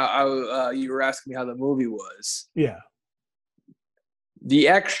when I you were asking me how the movie was. Yeah.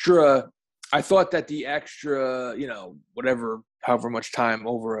 I thought that the extra, however much time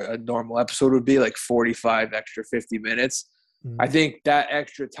over a normal episode would be, like 45 extra 50 minutes. Mm-hmm. I think that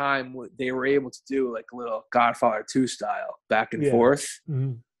extra time they were able to do like a little Godfather 2 style back and forth.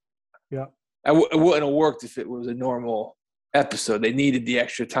 Mm-hmm. Yeah. It wouldn't have worked if it was a normal episode. They needed the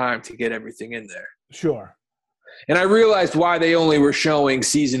extra time to get everything in there. Sure. And I realized why they only were showing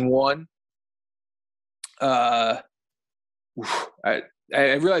season 1. I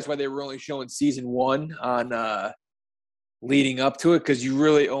realized why they were only showing season 1 on leading up to it, because you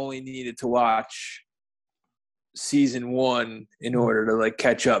really only needed to watch season 1 in order to like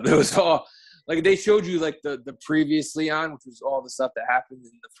catch up. It was all like they showed you like the previously on, which was all the stuff that happened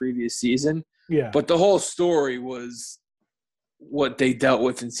in the previous season. Yeah. But the whole story was what they dealt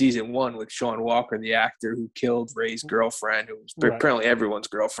with in season 1 with Sean Walker, the actor who killed Ray's girlfriend, who was apparently everyone's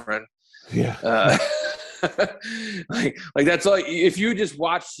girlfriend. Yeah. Like that's all. If you just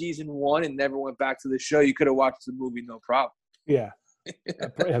watched season 1 and never went back to the show, you could have watched the movie no problem. Yeah.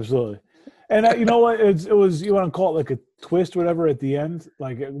 Absolutely. And you know what? It was, you want to call it like a twist, or whatever, at the end.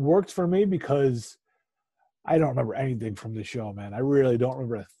 Like, it worked for me because I don't remember anything from the show, man. I really don't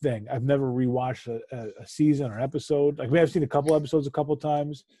remember a thing. I've never rewatched a season or episode. Like, I've seen a couple episodes a couple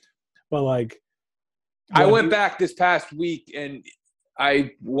times, but like, I went back this past week and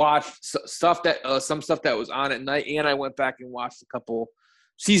I watched stuff that some stuff that was on at night, and I went back and watched a couple.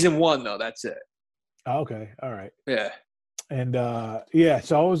 Season 1 though, that's it. Okay, all right. Yeah. And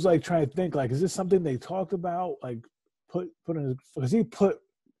so I was like trying to think, like, is this something they talked about? Like, put in, because he put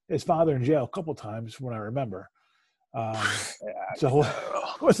his father in jail a couple times from what I remember. So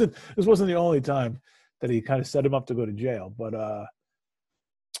this wasn't the only time that he kind of set him up to go to jail. But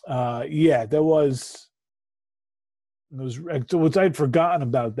there was which I'd forgotten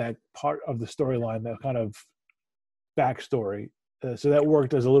about, that part of the storyline, that kind of backstory. So that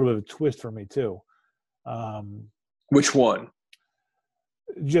worked as a little bit of a twist for me too. Which one?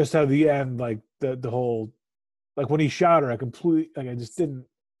 Just how the end, like the whole, like when he shot her, I just wasn't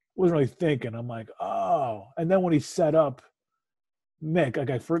really thinking. I'm like, oh, and then when he set up Mick, like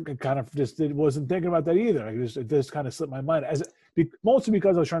I kind of just wasn't thinking about that either. It just kind of slipped my mind, mostly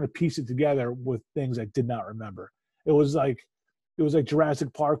because I was trying to piece it together with things I did not remember. It was like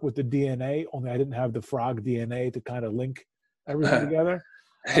Jurassic Park with the DNA, only I didn't have the frog DNA to kind of link everything together.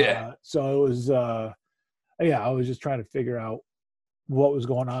 Yeah. So it was. I was just trying to figure out what was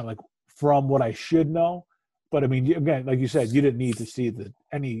going on, like from what I should know. But I mean, again, like you said, you didn't need to see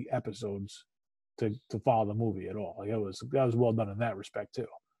any episodes to follow the movie at all. Like that was well done in that respect too.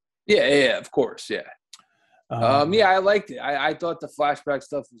 Yeah, of course, yeah. I liked it. I thought the flashback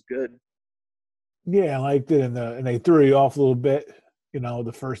stuff was good. Yeah, I liked it, and they threw you off a little bit. You know,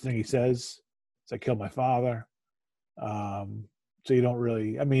 the first thing he says is, "I killed my father." So you don't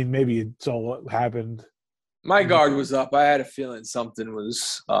really. I mean, maybe it's all what happened. My guard was up. I had a feeling something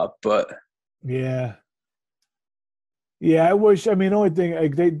was up, but yeah. I wish. I mean, the only thing,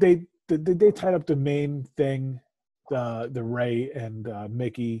 like, they tied up the main thing, the Ray and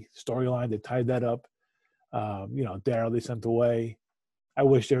Mickey storyline. They tied that up. Daryl they sent away. I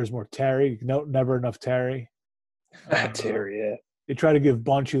wish there was more Terry. No, never enough Terry. Terry, yeah. They try to give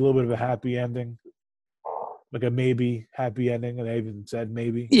Bunchy a little bit of a happy ending. Like a maybe happy ending, and I even said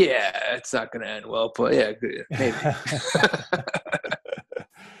maybe. Yeah, it's not going to end well, but yeah, maybe.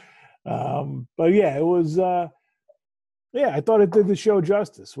 But yeah, it was. I thought it did the show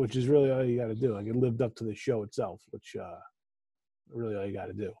justice, which is really all you got to do. Like, it lived up to the show itself, which really all you got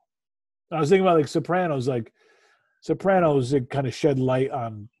to do. I was thinking about like Sopranos. Like Sopranos, it kind of shed light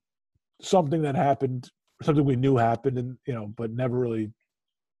on something that happened, something we knew happened, and but never really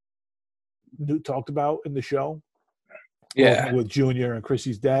talked about in the show. Yeah, with Junior and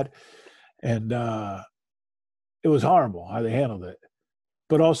Chrissy's dad, and it was horrible how they handled it.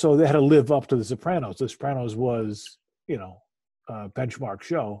 But also, they had to live up to The Sopranos. The Sopranos was, a benchmark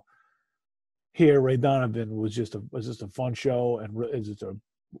show. Here, Ray Donovan was just a fun show, and it's just a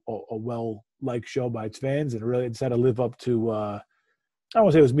well-liked show by its fans, and really it's had to live up to. I don't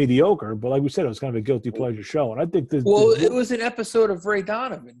want to say it was mediocre, but like we said, it was kind of a guilty pleasure show. And I think it was an episode of Ray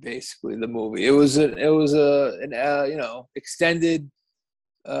Donovan, basically, the movie. It was an extended.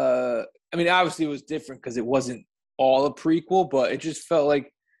 I mean, obviously it was different because it wasn't all a prequel, but it just felt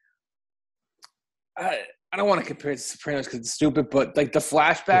like I don't want to compare it to Sopranos because it's stupid, but like the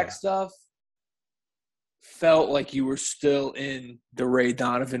flashback stuff felt like you were still in the Ray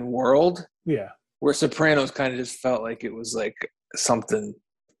Donovan world. Yeah. Where Sopranos kind of just felt like it was like something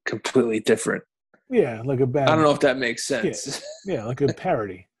completely different. Yeah, like a bad. I don't know if that makes sense. Yeah, like a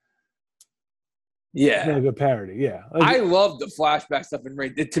parody. Yeah, like a parody. Yeah, I love the flashback stuff in Ray.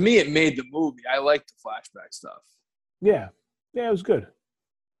 To me, it made the movie. I like the flashback stuff. Yeah, it was good.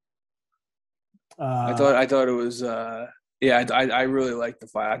 I thought it was. I really liked the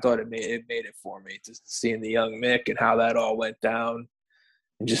fight. I thought it made it for me, just seeing the young Mick and how that all went down.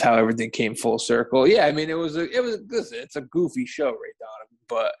 And just how everything came full circle. Yeah, I mean, it's a goofy show, Ray Donovan,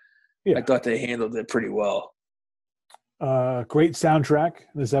 but I thought they handled it pretty well. Great soundtrack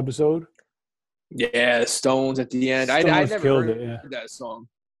in this episode. Yeah, Stones at the end. I never heard that song.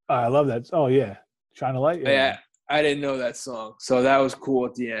 I love that. Oh yeah, Shine a Light. Yeah, I didn't know that song, so that was cool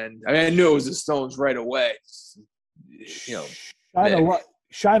at the end. I mean, I knew it was the Stones right away. Shine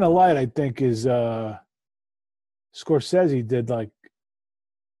Shine a Light, I think, is Scorsese did like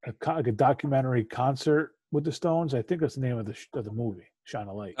a documentary concert with the Stones. I think that's the name of the movie, Shine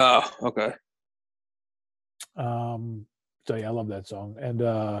a Light. Oh, okay. So yeah, I love that song, and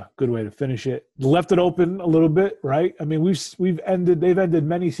good way to finish it. Left it open a little bit, right? I mean, they've ended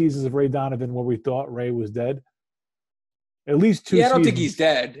many seasons of Ray Donovan where we thought Ray was dead. At least 2 Yeah, I don't seasons. think he's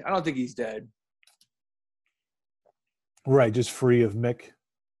dead. I don't think he's dead. Right, just free of Mick.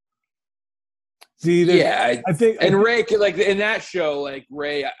 See, Yeah, I think Ray, like in that show, like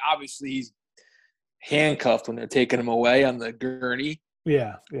Ray, obviously he's handcuffed when they're taking him away on the gurney.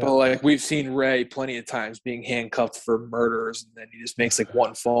 Yeah. But like we've seen Ray plenty of times being handcuffed for murders, and then he just makes like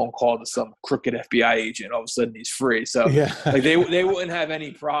one phone call to some crooked FBI agent. All of a sudden, he's free. So like they wouldn't have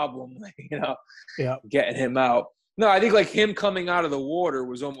any problem, getting him out. No, I think like him coming out of the water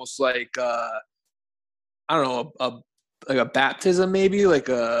was almost like I don't know, like a baptism, maybe like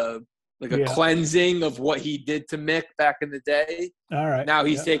a cleansing of what he did to Mick back in the day. All right. Now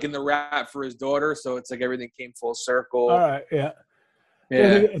he's taking the rap for his daughter, so it's like everything came full circle. All right. Yeah.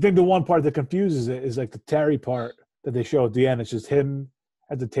 Yeah. I think the one part that confuses it is like the Terry part that they show at the end. It's just him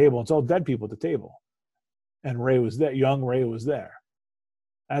at the table. It's all dead people at the table, and Ray was there. Young Ray was there.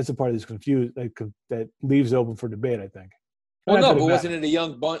 That's the part that's confused. That leaves open for debate. I think. Well, no, but wasn't it a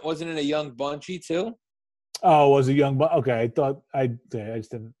young Bunchy too? Oh, was a young Bunchy? Okay, I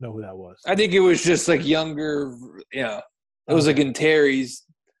just didn't know who that was. I think it was just like younger. Yeah, it was like in Terry's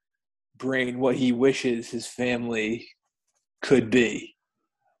brain what he wishes his family could be.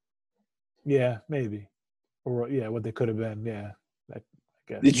 Yeah, maybe. Or what they could have been. Yeah, I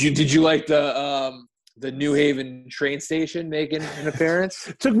guess. Did you like the New Haven train station making an appearance?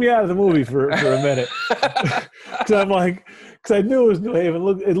 It took me out of the movie for a minute because I knew it was New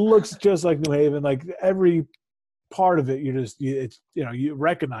Haven. It looks just like New Haven. Like every part of it, you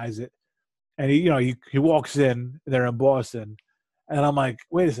recognize it. And he walks in. They're in Boston, and I'm like,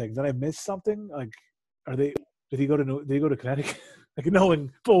 wait a second, did I miss something? Like, did he go to Connecticut? Like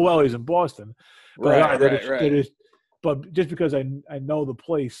knowing full well he's in Boston. But right. But just because I know the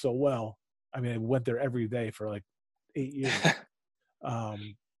place so well, I mean, I went there every day for like 8 years.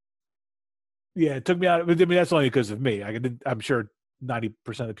 Yeah, it took me out. I mean, that's only because of me. I'm sure 90%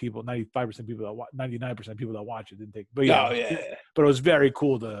 of the people, 95% of people, 99% of people that watch it didn't take. But but it was very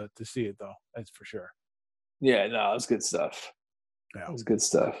cool to see it though. That's for sure. Yeah, no, it was good stuff. Yeah, it was good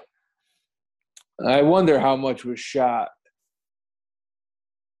stuff. I wonder how much was shot.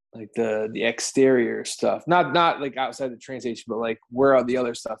 Like the exterior stuff, not like outside the train station, but like where all the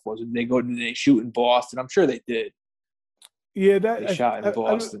other stuff was. Did they shoot in Boston? I'm sure they did. Yeah, they shot in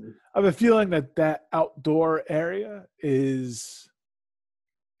Boston. I have a feeling that outdoor area is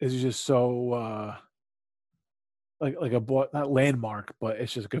just so like not landmark, but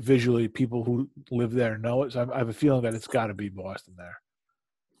it's just like a visually people who live there know it. So I have a feeling that it's got to be Boston there.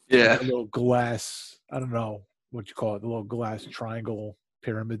 Yeah, like a little glass. I don't know what you call it. The little glass triangle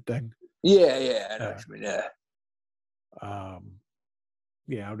pyramid thing. Yeah, I know what you mean.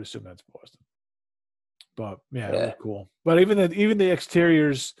 Yeah, I would assume that's Boston. But yeah, it was cool. But even the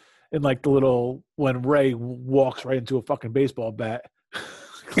exteriors and like the little when Ray walks right into a fucking baseball bat.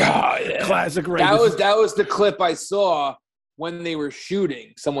 Classic Ray. That was the clip I saw when they were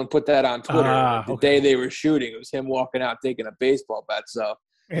shooting. Someone put that on Twitter. The day they were shooting, it was him walking out taking a baseball bat. So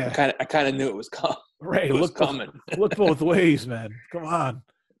I kind of knew it was coming. Ray, coming. Look both ways, man. Come on.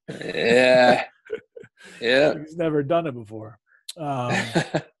 Yeah. He's never done it before.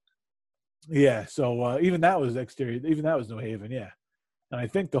 Yeah. So even that was exterior. Even that was New Haven. Yeah. And I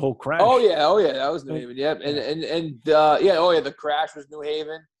think the whole crash. Oh yeah, that was New Haven. Yep. And the crash was New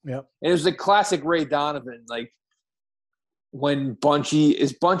Haven. Yep. And it was the classic Ray Donovan, like when Bunchy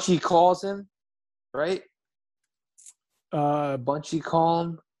calls him, right? Bunchy call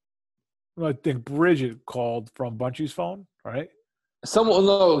him. I think Bridget called from Bunchy's phone, right?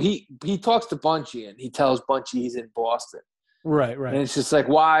 He talks to Bunchy and he tells Bunchy he's in Boston. Right. And it's just like,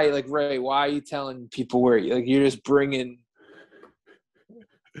 why, like Ray, why are you telling people where you're just bringing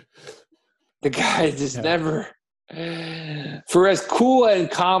the guy just never, for as cool and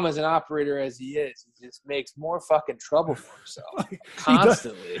calm as an operator as he is, he just makes more fucking trouble for himself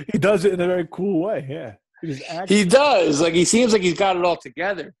constantly. He does it in a very cool way. Yeah. He does. Like he seems like he's got it all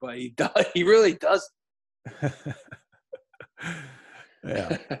together, but he does. He really does.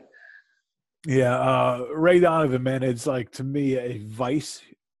 Yeah. Yeah. Ray Donovan, man, it's like to me a Vice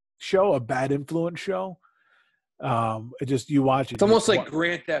show, a Bad Influence show. It just you watch it. It's almost like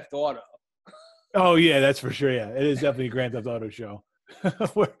Grand Theft Auto. Oh yeah, that's for sure. Yeah, it is definitely a Grand Theft Auto show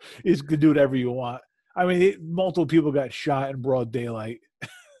where you can do whatever you want. I mean, multiple people got shot in broad daylight.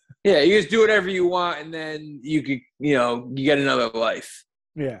 Yeah, you just do whatever you want, and then you could, you get another life.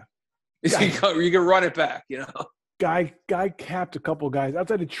 Yeah. You can run it back, Guy capped a couple of guys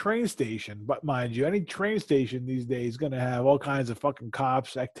outside the train station. But mind you, any train station these days is going to have all kinds of fucking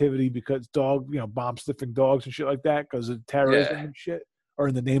cops activity because bomb sniffing dogs and shit like that because of terrorism and shit, or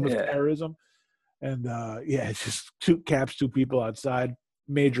in the name of terrorism. And it's just two people outside,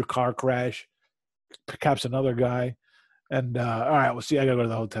 major car crash, caps another guy. And all right, we'll see. I got to go to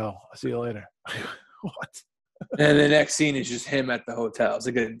the hotel. I'll see you later. What? And the next scene is just him at the hotel. It's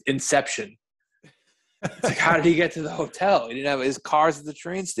like an Inception. It's like, how did he get to the hotel? He didn't have his cars at the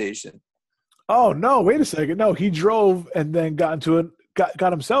train station. Oh no! Wait a second. No, he drove and then got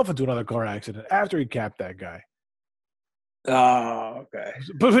himself into another car accident after he capped that guy. Oh, okay.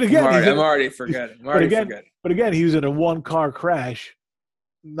 But again, I'm already forgetting. But again, he was in a one-car crash.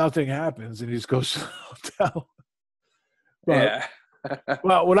 Nothing happens, and he just goes to the hotel. But,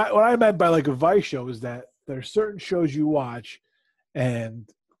 well, what I meant by like a Vice show is that there are certain shows you watch, and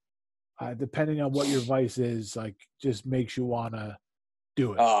depending on what your vice is, like, just makes you want to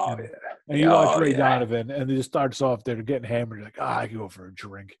do it. Oh, and you watch Ray Donovan, and it just starts off there getting hammered. You're like, I can go for a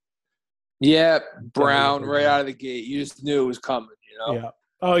drink. Yeah, Brown right out of the gate. You just knew it was coming, Yeah.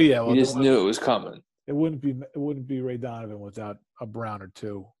 Oh yeah. Well, you just knew it was coming. It wouldn't be Ray Donovan without a Brown or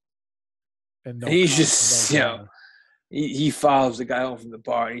two. And he's just he follows the guy home from the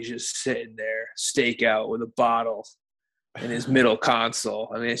bar, and he's just sitting there, stakeout with a bottle in his middle console.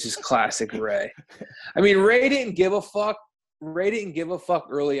 I mean, it's just classic Ray. I mean, Ray didn't give a fuck. Ray didn't give a fuck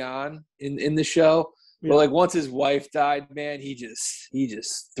early on in the show. But like once his wife died, man, he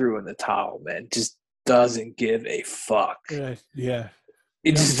just threw in the towel, man. Just doesn't give a fuck. Yeah.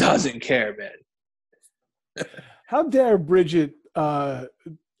 He just doesn't care, man. How dare Bridget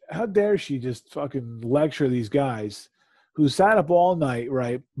how dare she just fucking lecture these guys who sat up all night,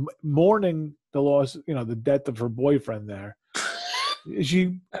 right, mourning the loss, the death of her boyfriend there.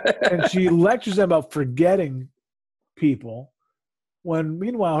 She lectures them about forgetting people when,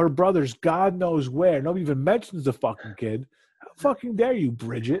 meanwhile, her brother's God knows where. Nobody even mentions the fucking kid. How fucking dare you,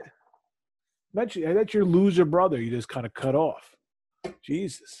 Bridget? That's your loser brother you just kind of cut off.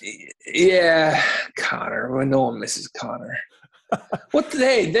 Jesus. Yeah, Connor. Well, no one misses Connor.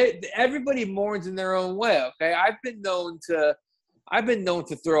 Everybody mourns in their own way, okay? I've been known to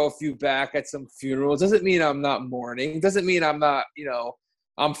throw a few back at some funerals. Doesn't mean I'm not mourning. Doesn't mean I'm not,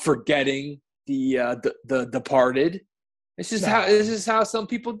 I'm forgetting the departed. This is how some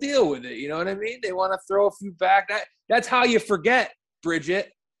people deal with it. You know what I mean? They want to throw a few back. That's how you forget,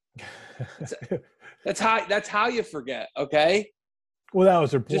 Bridget. That's how you forget. Okay. Well, that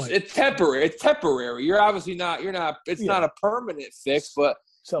was her point. It's temporary. It's temporary. You're obviously not. You're not. It's not a permanent fix, but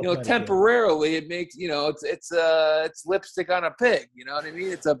temporarily it makes it's lipstick on a pig. You know what I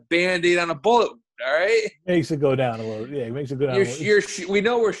mean? It's a Band-Aid on a bullet wound. All right. Makes it go down a little. Yeah, it makes it go down. We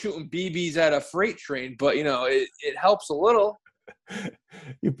know we're shooting BBs at a freight train, but it helps a little.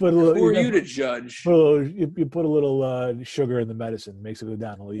 You put a little. Who are you to judge? You put a little sugar in the medicine, makes it go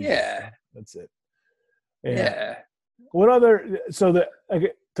down a little easier. Yeah, that's it. Yeah. What other? So the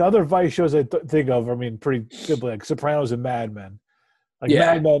other Vice shows I think of, I mean, pretty simply like Sopranos and Mad Men. Like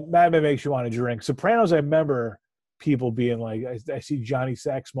Mad Men makes you want to drink. Sopranos, I remember people being like, I see Johnny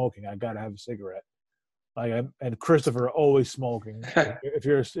Sack smoking, I gotta have a cigarette. And Christopher always smoking.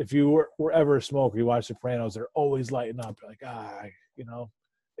 if you were ever a smoker, you watch Sopranos, they're always lighting up. You're like,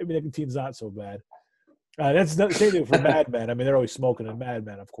 maybe nicotine's not so bad. That's the same thing for Mad Men. I mean, they're always smoking in Mad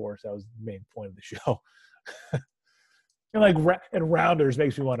Men, of course. That was the main point of the show. And Rounders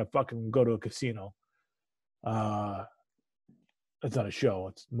makes me want to fucking go to a casino. It's not a show;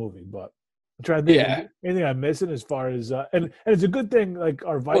 it's a movie. But I'm trying to think. Yeah. Anything I'm missing as far as and it's a good thing. Like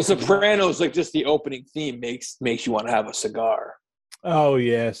our Vice. Well, Sopranos, like just the opening theme makes you want to have a cigar. Oh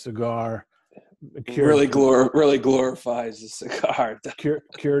yeah, cigar. Really glorifies the cigar.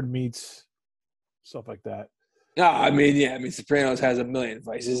 Cured meats, stuff like that. No, I mean, Sopranos has a million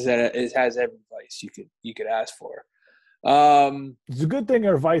vices. It has every vice you could ask for. It's a good thing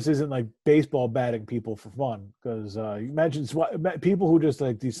our Vice isn't like baseball batting people for fun, because you imagine people who just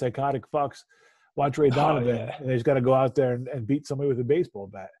like these psychotic fucks watch Ray Donovan and they just got to go out there and beat somebody with a baseball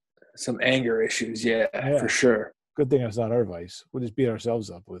bat. Some anger issues, yeah, for sure. Good thing that's not our Vice. We'll just beat ourselves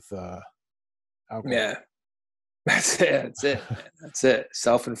up with alcohol. Yeah, that's it. Man. That's it.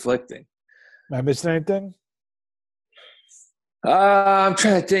 Self-inflicting. Am I missing anything? I'm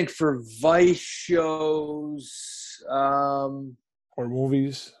trying to think for Vice shows. Or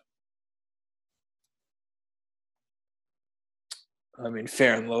movies. I mean,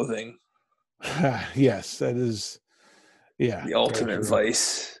 Fear and Loathing. Yes, that is. Yeah, The very ultimate true.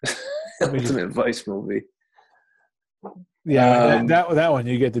 Vice, Let me just- ultimate Vice movie. Yeah, that one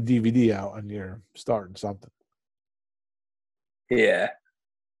you get the DVD out and you're starting something. Yeah,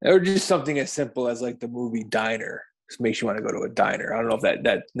 or just something as simple as like the movie Diner. Just makes you want to go to a diner. I don't know if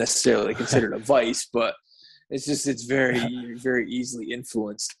that necessarily considered a vice, but it's very very easily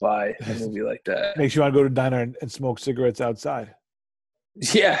influenced by a movie like that. Makes you want to go to a diner and smoke cigarettes outside.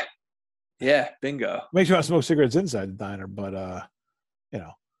 Yeah, bingo. Makes you want to smoke cigarettes inside the diner, but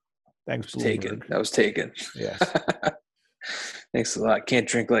thanks Taken. Bloomberg. That was taken. Yes. Thanks a lot. Can't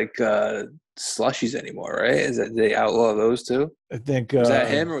drink like slushies anymore, right? Is that they outlaw those too? I think Was that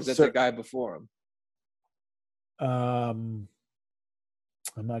him or was that the guy before him? I'm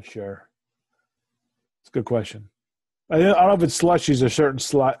not sure. It's a good question. I don't know if it's slushies or certain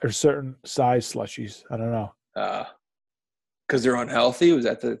size slushies. I don't know. Because they're unhealthy? Was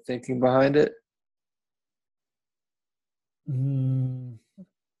that the thinking behind it?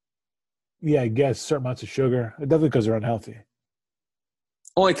 Yeah, I guess certain amounts of sugar. Definitely because they're unhealthy.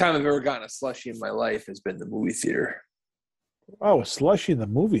 Only time I've ever gotten a slushie in my life has been the movie theater. Oh, a slushie in the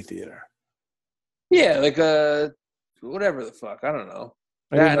movie theater. Yeah, like whatever the fuck. I don't know.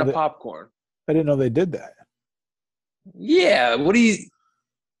 That and a popcorn. I didn't know they did that. Yeah. What do you?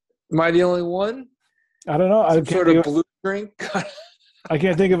 Am I the only one? I don't know. Some sort of blue drink. I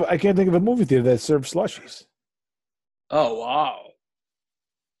can't think of a movie theater that serves slushies. Oh wow.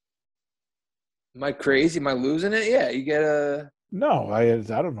 Am I crazy? Am I losing it? Yeah, you get a. No, I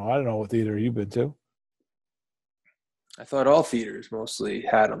don't know. I don't know what theater you've been to. I thought all theaters mostly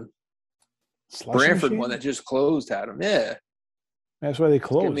had them. Slushie Branford machine? one that just closed had them. Yeah. That's why they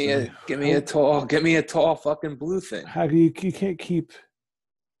closed. Give me a tall fucking blue thing. How do you can't keep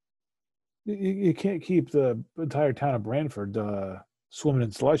you can't keep the entire town of Branford swimming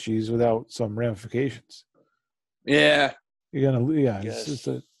in slushies without some ramifications. Yeah. You're gonna it's just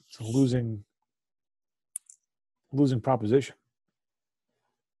it's a losing proposition.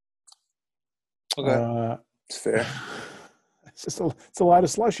 Okay. It's fair. It's a lot of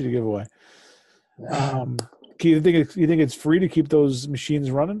slushy to give away. You think it's free to keep those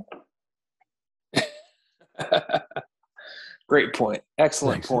machines running? Great point.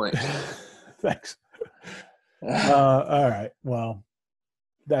 Excellent point. Thanks. All right. Well,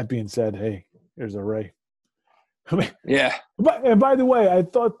 that being said, hey, here's a Ray. Yeah. And by the way, I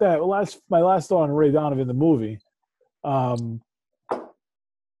thought that my last thought on Ray Donovan, the movie,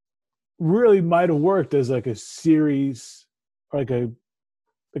 really might have worked as like a series, like a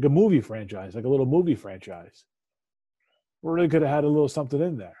movie franchise, like a little movie franchise. Really could have had a little something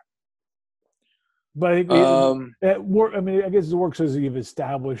in there. But it work. I mean, I guess it works as you've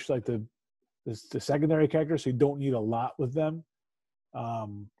established like the secondary characters, so you don't need a lot with them.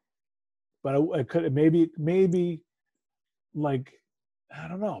 But it could maybe like I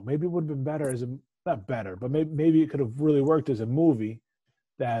don't know. Maybe it would have been better as not better, but maybe it could have really worked as a movie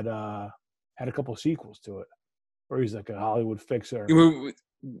that had a couple sequels to it, where he's like a Hollywood fixer.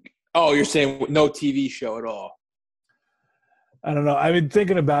 Oh, you're saying no TV show at all? I don't know. I've been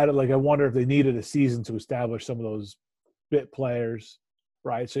thinking about it. Like, I wonder if they needed a season to establish some of those bit players,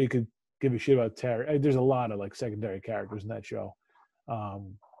 right? So you could give a shit about Terry. There's a lot of like secondary characters in that show. So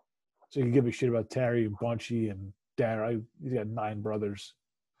you can give a shit about Terry and Bunchy and Dara. He's got 9 brothers.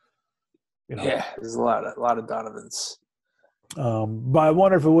 You know. Yeah, there's a lot of Donovans. But I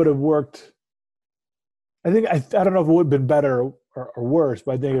wonder if it would have worked. I don't know if it would have been better or worse,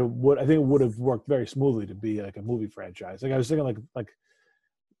 but I think it would have worked very smoothly to be like a movie franchise. Like I was thinking like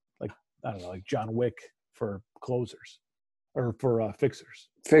I don't know, like John Wick for closers or for fixers.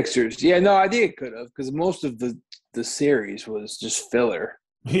 Fixers, yeah, no, I think it could have because most of the series was just filler.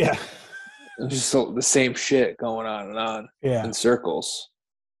 Yeah, it was just the same shit going on and on. Yeah, in circles.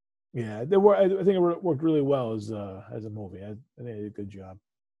 Yeah, I think it worked really well as a movie. I think they did a good job.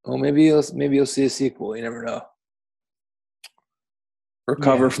 Well, maybe you'll see a sequel. You never know.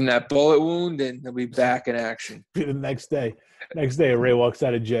 Recover from that bullet wound, and he'll be back in action. The next day, Ray walks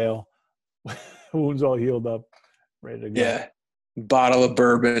out of jail, wounds all healed up, ready to go. Yeah, bottle of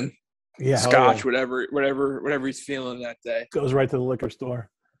bourbon, scotch, yeah. whatever he's feeling that day. Goes right to the liquor store.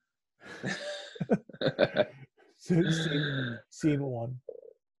 Scene 1.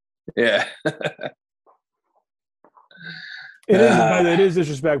 Yeah. It is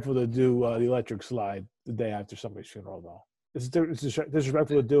disrespectful to do the electric slide the day after somebody's funeral, though. It's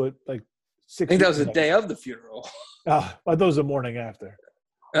disrespectful to do it like 6 I think that was the day of the funeral. I thought it was the morning after.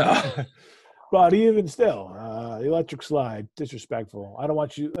 Oh. But even still, the electric slide, disrespectful. I don't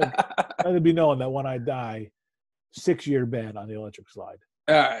want you. Let it be known that when I die, 6-year ban on the electric slide.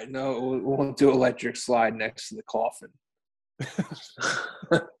 All right, no, we won't do electric slide next to the coffin.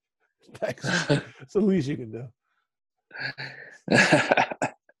 Thanks. It's the least you can do.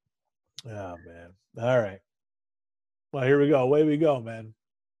 Oh, man. All right. Well, here we go. Away we go, man.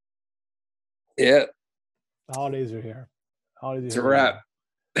 Yeah, The holidays are here. it's a wrap.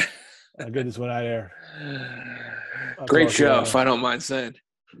 I'll get this one out of here. Great show, if I don't mind saying.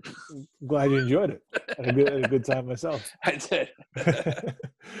 I'm glad you enjoyed it. I had a good time myself. I did.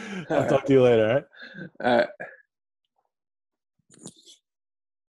 I'll talk to you later, all right? All right.